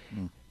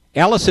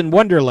 Alice in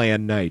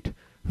Wonderland night.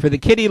 For the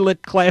Kitty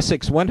Lit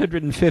Classics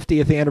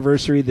 150th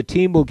anniversary, the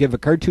team will give a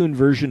cartoon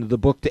version of the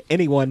book to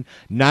anyone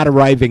not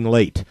arriving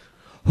late.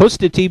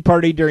 Host a tea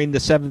party during the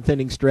seventh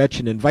inning stretch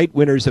and invite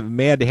winners of a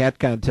Mad Hat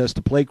contest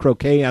to play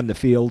croquet on the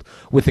field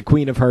with the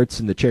Queen of Hearts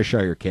and the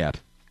Cheshire Cat.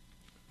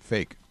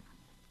 Fake.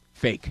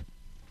 Fake.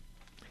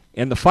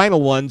 And the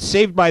final one,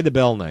 Saved by the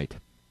Bell night.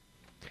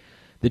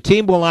 The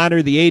team will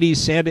honor the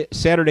 80s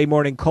Saturday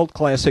morning cult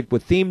classic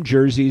with themed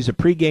jerseys, a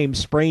pregame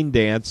sprain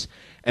dance,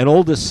 an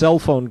oldest cell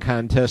phone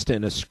contest,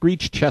 and a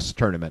screech chess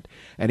tournament.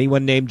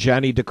 Anyone named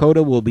Johnny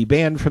Dakota will be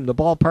banned from the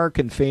ballpark,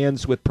 and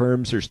fans with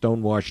perms or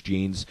stonewashed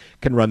jeans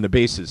can run the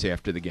bases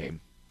after the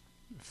game.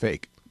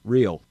 Fake.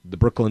 Real. The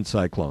Brooklyn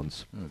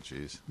Cyclones. Oh,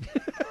 jeez.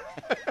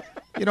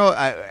 You know,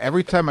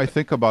 every time I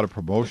think about a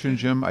promotion,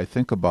 Jim, I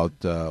think about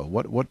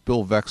what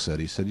Bill Vex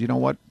said. He said, you know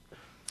what?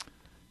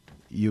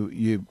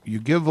 You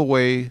give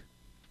away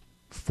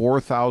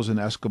 4,000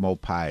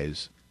 Eskimo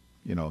pies.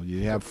 You know,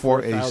 you have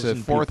he said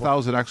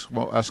 4,000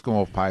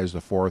 Eskimo pies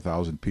to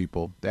 4,000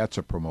 people. That's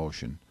a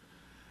promotion.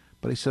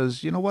 But he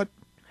says, you know what?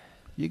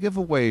 You give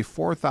away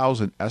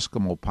 4,000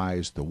 Eskimo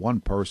pies to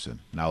one person.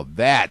 Now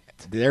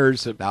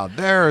there's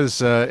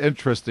an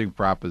interesting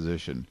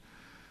proposition.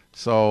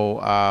 So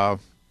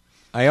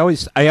I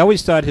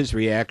always thought his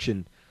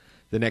reaction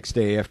the next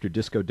day after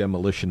Disco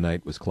Demolition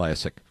Night was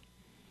classic.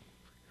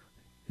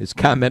 His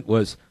comment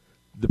was,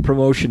 the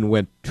promotion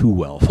went too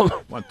well.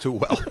 Went too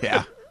well,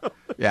 yeah.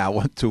 Yeah, it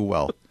went too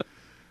well.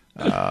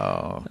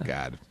 Oh,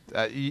 God.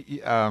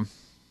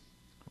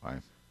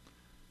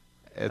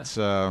 It's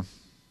what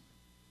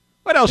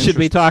else should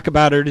we talk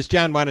about, or does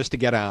John want us to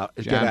get out?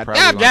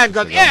 John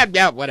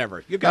goes,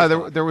 whatever. You guys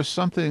there was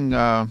something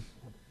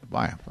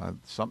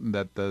something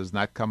that is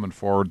not coming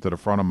forward to the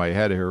front of my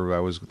head here. I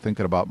was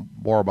thinking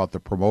more about the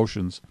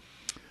promotions.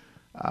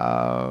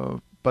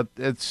 But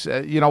it's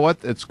you know what?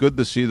 It's good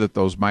to see that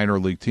those minor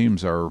league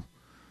teams are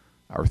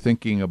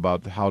thinking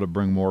about how to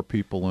bring more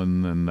people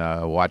in and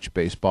watch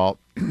baseball.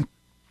 I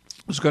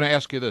was going to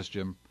ask you this,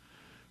 Jim,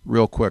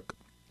 real quick.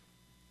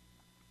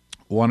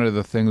 One of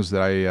the things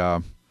that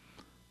I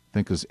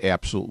think is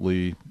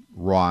absolutely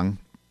wrong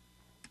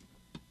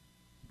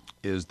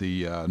is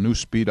the new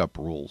speed-up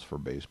rules for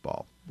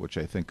baseball, which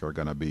I think are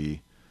going to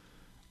be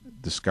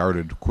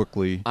discarded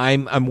quickly.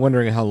 I'm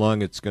wondering how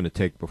long it's going to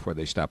take before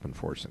they stop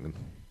enforcing them.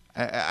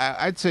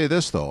 I'd say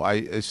this, though.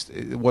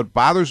 What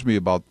bothers me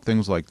about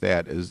things like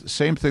that is the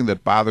same thing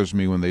that bothers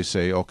me when they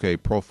say, okay,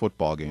 pro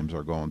football games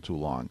are going too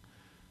long.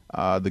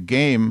 The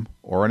game,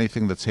 or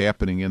anything that's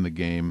happening in the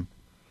game,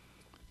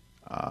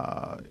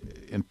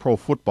 in pro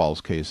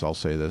football's case, I'll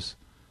say this,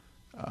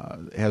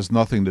 has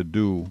nothing to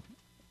do,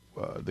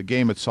 the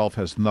game itself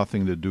has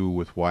nothing to do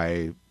with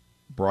why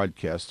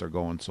broadcasts are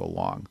going so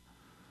long.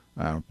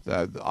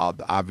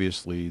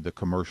 Obviously, the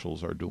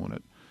commercials are doing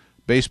it.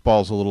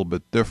 Baseball's a little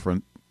bit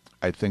different.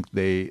 I think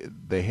they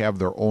have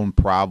their own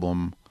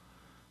problem,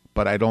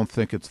 but I don't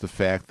think it's the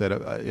fact that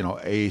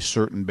a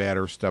certain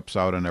batter steps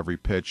out on every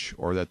pitch,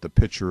 or that the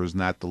pitcher is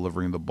not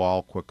delivering the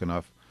ball quick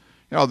enough.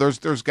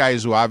 There's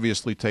guys who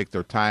obviously take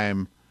their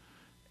time,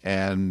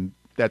 and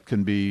that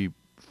can be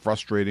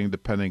frustrating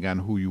depending on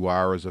who you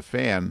are as a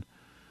fan.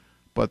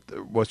 But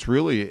what's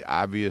really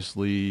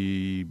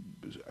obviously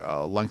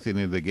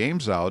lengthening the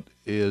games out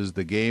is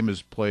the game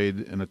is played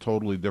in a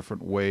totally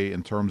different way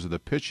in terms of the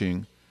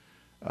pitching,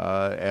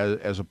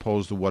 as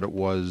opposed to what it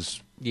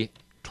was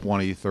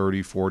 20,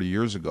 30, 40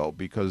 years ago,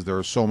 because there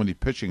are so many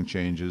pitching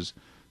changes.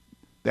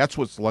 That's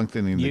what's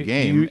lengthening the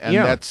game, and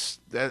that's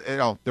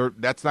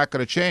not going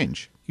to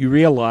change. You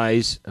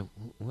realize,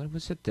 what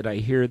was it? Did I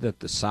hear that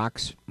the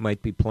Sox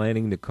might be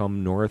planning to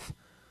come north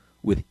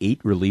with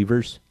 8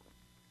 relievers?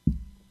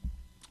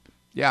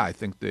 Yeah, I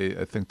think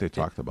they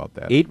talked about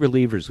that. 8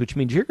 relievers, which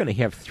means you're going to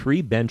have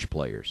 3 bench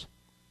players.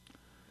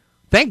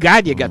 Thank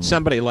God you got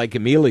somebody like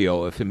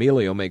Emilio, if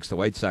Emilio makes the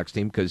White Sox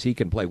team, because he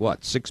can play,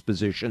 6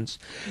 positions?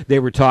 They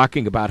were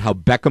talking about how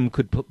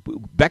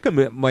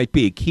Beckham might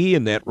be a key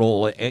in that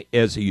role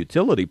as a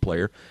utility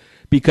player,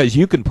 because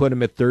you can put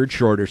him at third,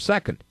 short, or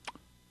second.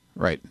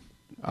 Right.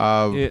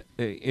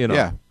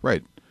 Yeah,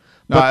 right.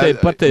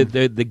 But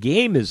the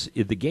game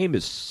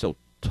is so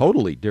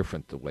totally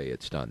different the way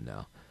it's done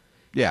now.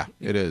 Yeah,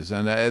 it is,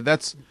 and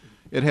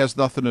it has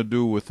nothing to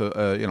do with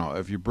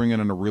if you bring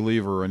in a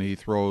reliever and he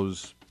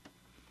throws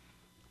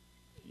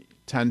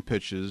 10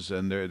 pitches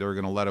and they're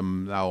going to let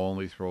him now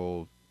only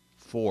throw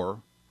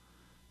 4.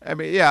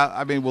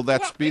 Will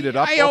that speed it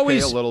up a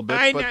little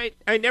bit?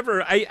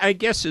 I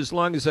guess as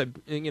long as in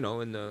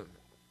the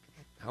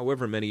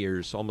however many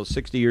years, almost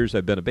 60 years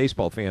I've been a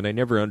baseball fan, I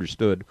never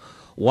understood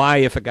why,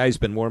 if a guy's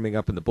been warming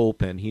up in the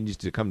bullpen, he needs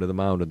to come to the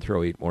mound and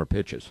throw 8 more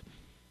pitches.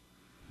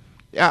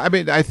 Yeah,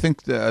 I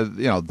think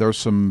there's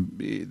some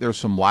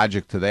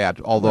logic to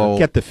that. Although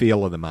get the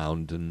feel of the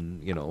mound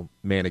and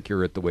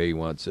manicure it the way he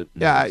wants it.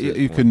 Yeah,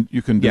 you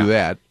can do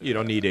that. You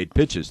don't need 8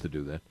 pitches to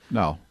do that.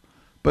 No,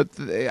 but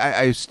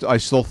I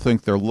still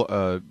think they're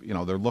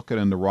looking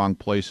in the wrong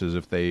places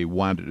if they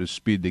wanted to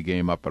speed the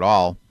game up at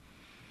all.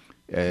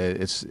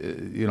 It's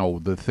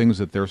the things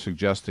that they're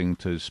suggesting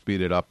to speed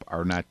it up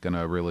are not going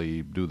to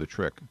really do the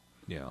trick.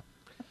 Yeah.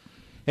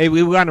 Hey,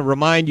 we want to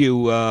remind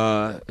you,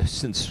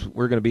 since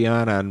we're going to be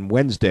on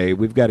Wednesday,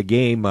 we've got a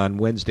game on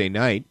Wednesday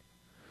night.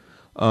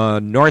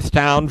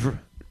 Northtown,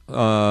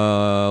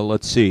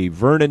 let's see,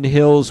 Vernon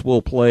Hills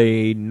will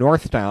play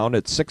Northtown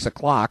at 6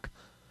 o'clock.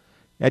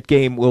 That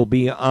game will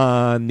be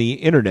on the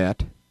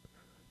Internet,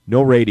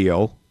 no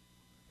radio.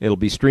 It'll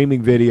be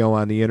streaming video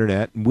on the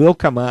Internet. And we'll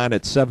come on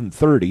at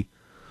 7:30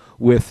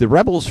 with the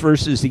Rebels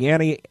versus the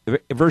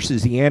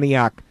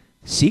Antioch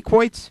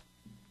Sequoits.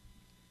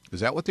 Is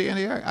that what the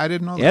Antioch? I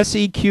didn't know that.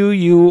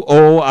 Sequoits.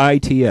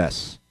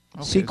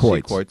 Okay,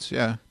 Sequoits. Sequoits,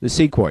 yeah. The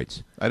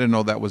Sequoits. I didn't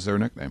know that was their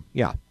nickname.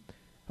 Yeah.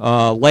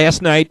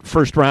 Last night,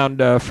 first round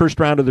of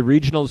the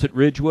regionals at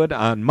Ridgewood.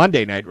 On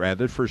Monday night,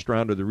 rather, first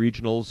round of the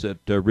regionals at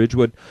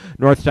Ridgewood.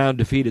 Northtown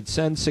defeated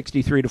Senn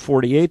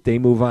 63-48. They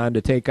move on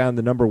to take on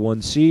the number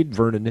 1 seed,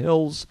 Vernon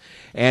Hills.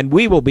 And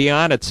we will be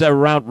on at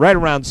right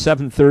around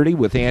 7:30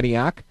 with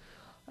Antioch.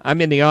 I'm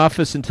in the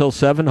office until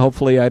 7.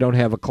 Hopefully I don't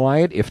have a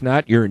client. If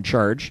not, you're in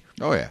charge.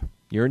 Oh, yeah.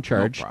 You're in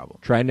charge. No problem.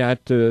 Try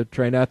not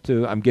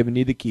to. I'm giving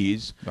you the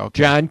keys.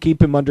 Okay. John,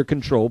 keep him under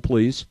control,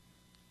 please.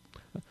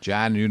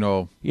 John,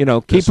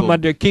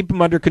 keep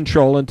him under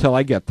control until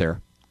I get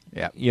there.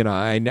 Yeah.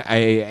 I'm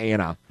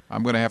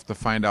going to have to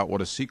find out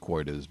what a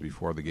sequoid is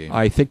before the game.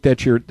 I think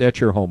that's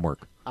your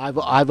homework. I've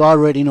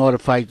already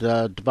notified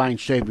the Divine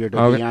Savior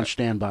to be on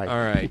standby. All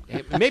right.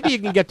 Maybe you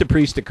can get the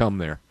priest to come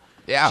there.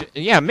 Yeah.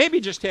 Yeah, maybe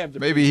just have the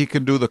Maybe he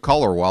can do the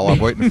color while I'm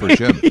waiting for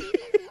Jim.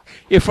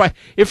 If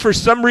for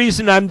some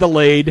reason I'm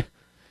delayed,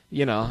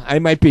 I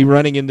might be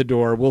running in the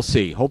door. We'll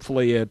see.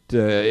 Hopefully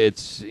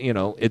it's been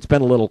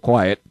a little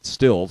quiet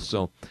still,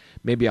 so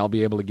maybe I'll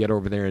be able to get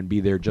over there and be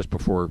there just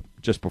before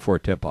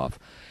tip off.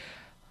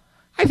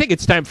 I think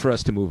it's time for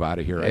us to move out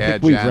of here. Yeah, I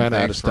think we've John, run out of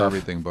thanks stuff. for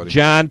everything, buddy.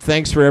 John,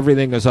 thanks for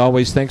everything as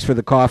always. Thanks for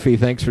the coffee.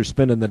 Thanks for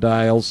spinning the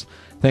dials.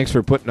 Thanks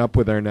for putting up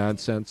with our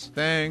nonsense.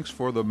 Thanks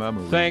for the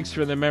memories. Thanks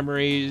for the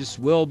memories.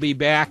 We'll be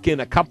back in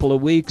a couple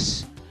of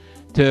weeks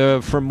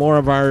for more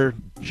of our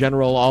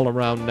general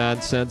all-around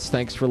nonsense.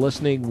 Thanks for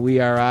listening. We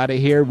are out of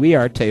here. We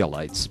are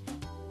Taillights.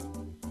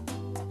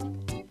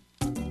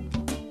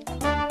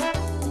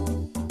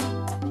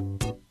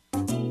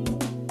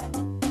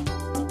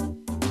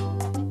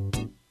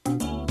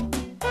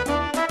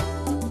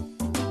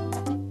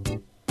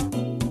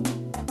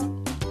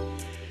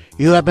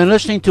 You have been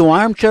listening to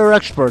Armchair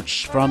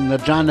Experts from the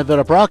John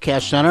DeVita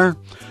Broadcast Center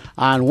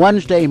on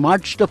Wednesday,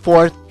 March the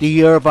 4th, the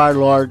year of our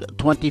Lord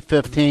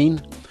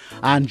 2015,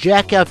 on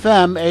Jack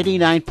FM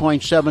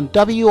 89.7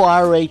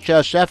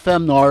 WRHS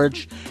FM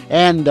Norwich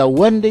and the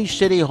Windy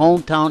City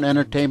Hometown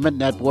Entertainment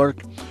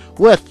Network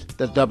with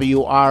the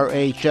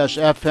WRHS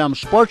FM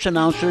sports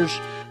announcers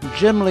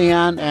Jim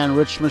Leon and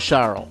Rich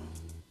Massaro.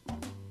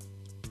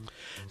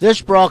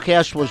 This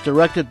broadcast was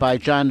directed by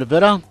John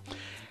DeVita,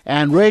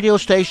 and radio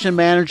station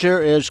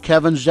manager is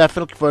Kevin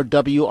Zeffick for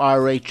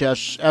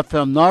WRHS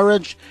FM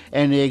Norwich,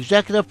 and the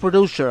executive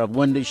producer of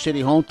Windy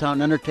City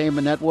Hometown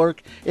Entertainment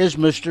Network is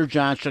Mr.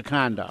 John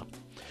Shakonda.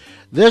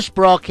 This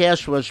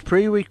broadcast was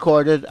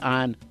pre-recorded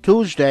on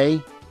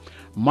Tuesday,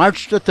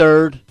 March the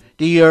 3rd,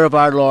 the year of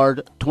our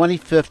Lord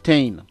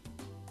 2015.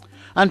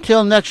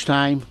 Until next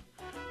time,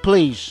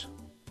 please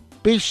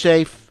be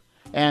safe,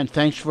 and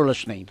thanks for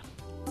listening.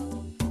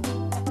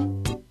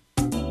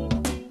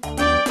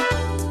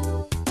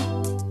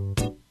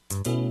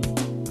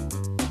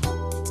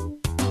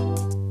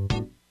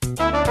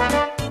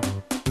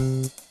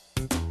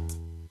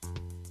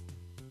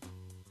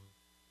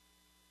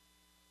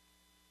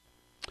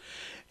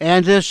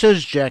 And this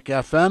is Jack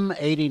FM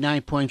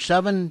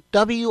 89.7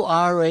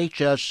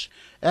 WRHS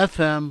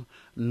FM,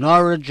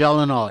 Norwich,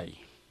 Illinois.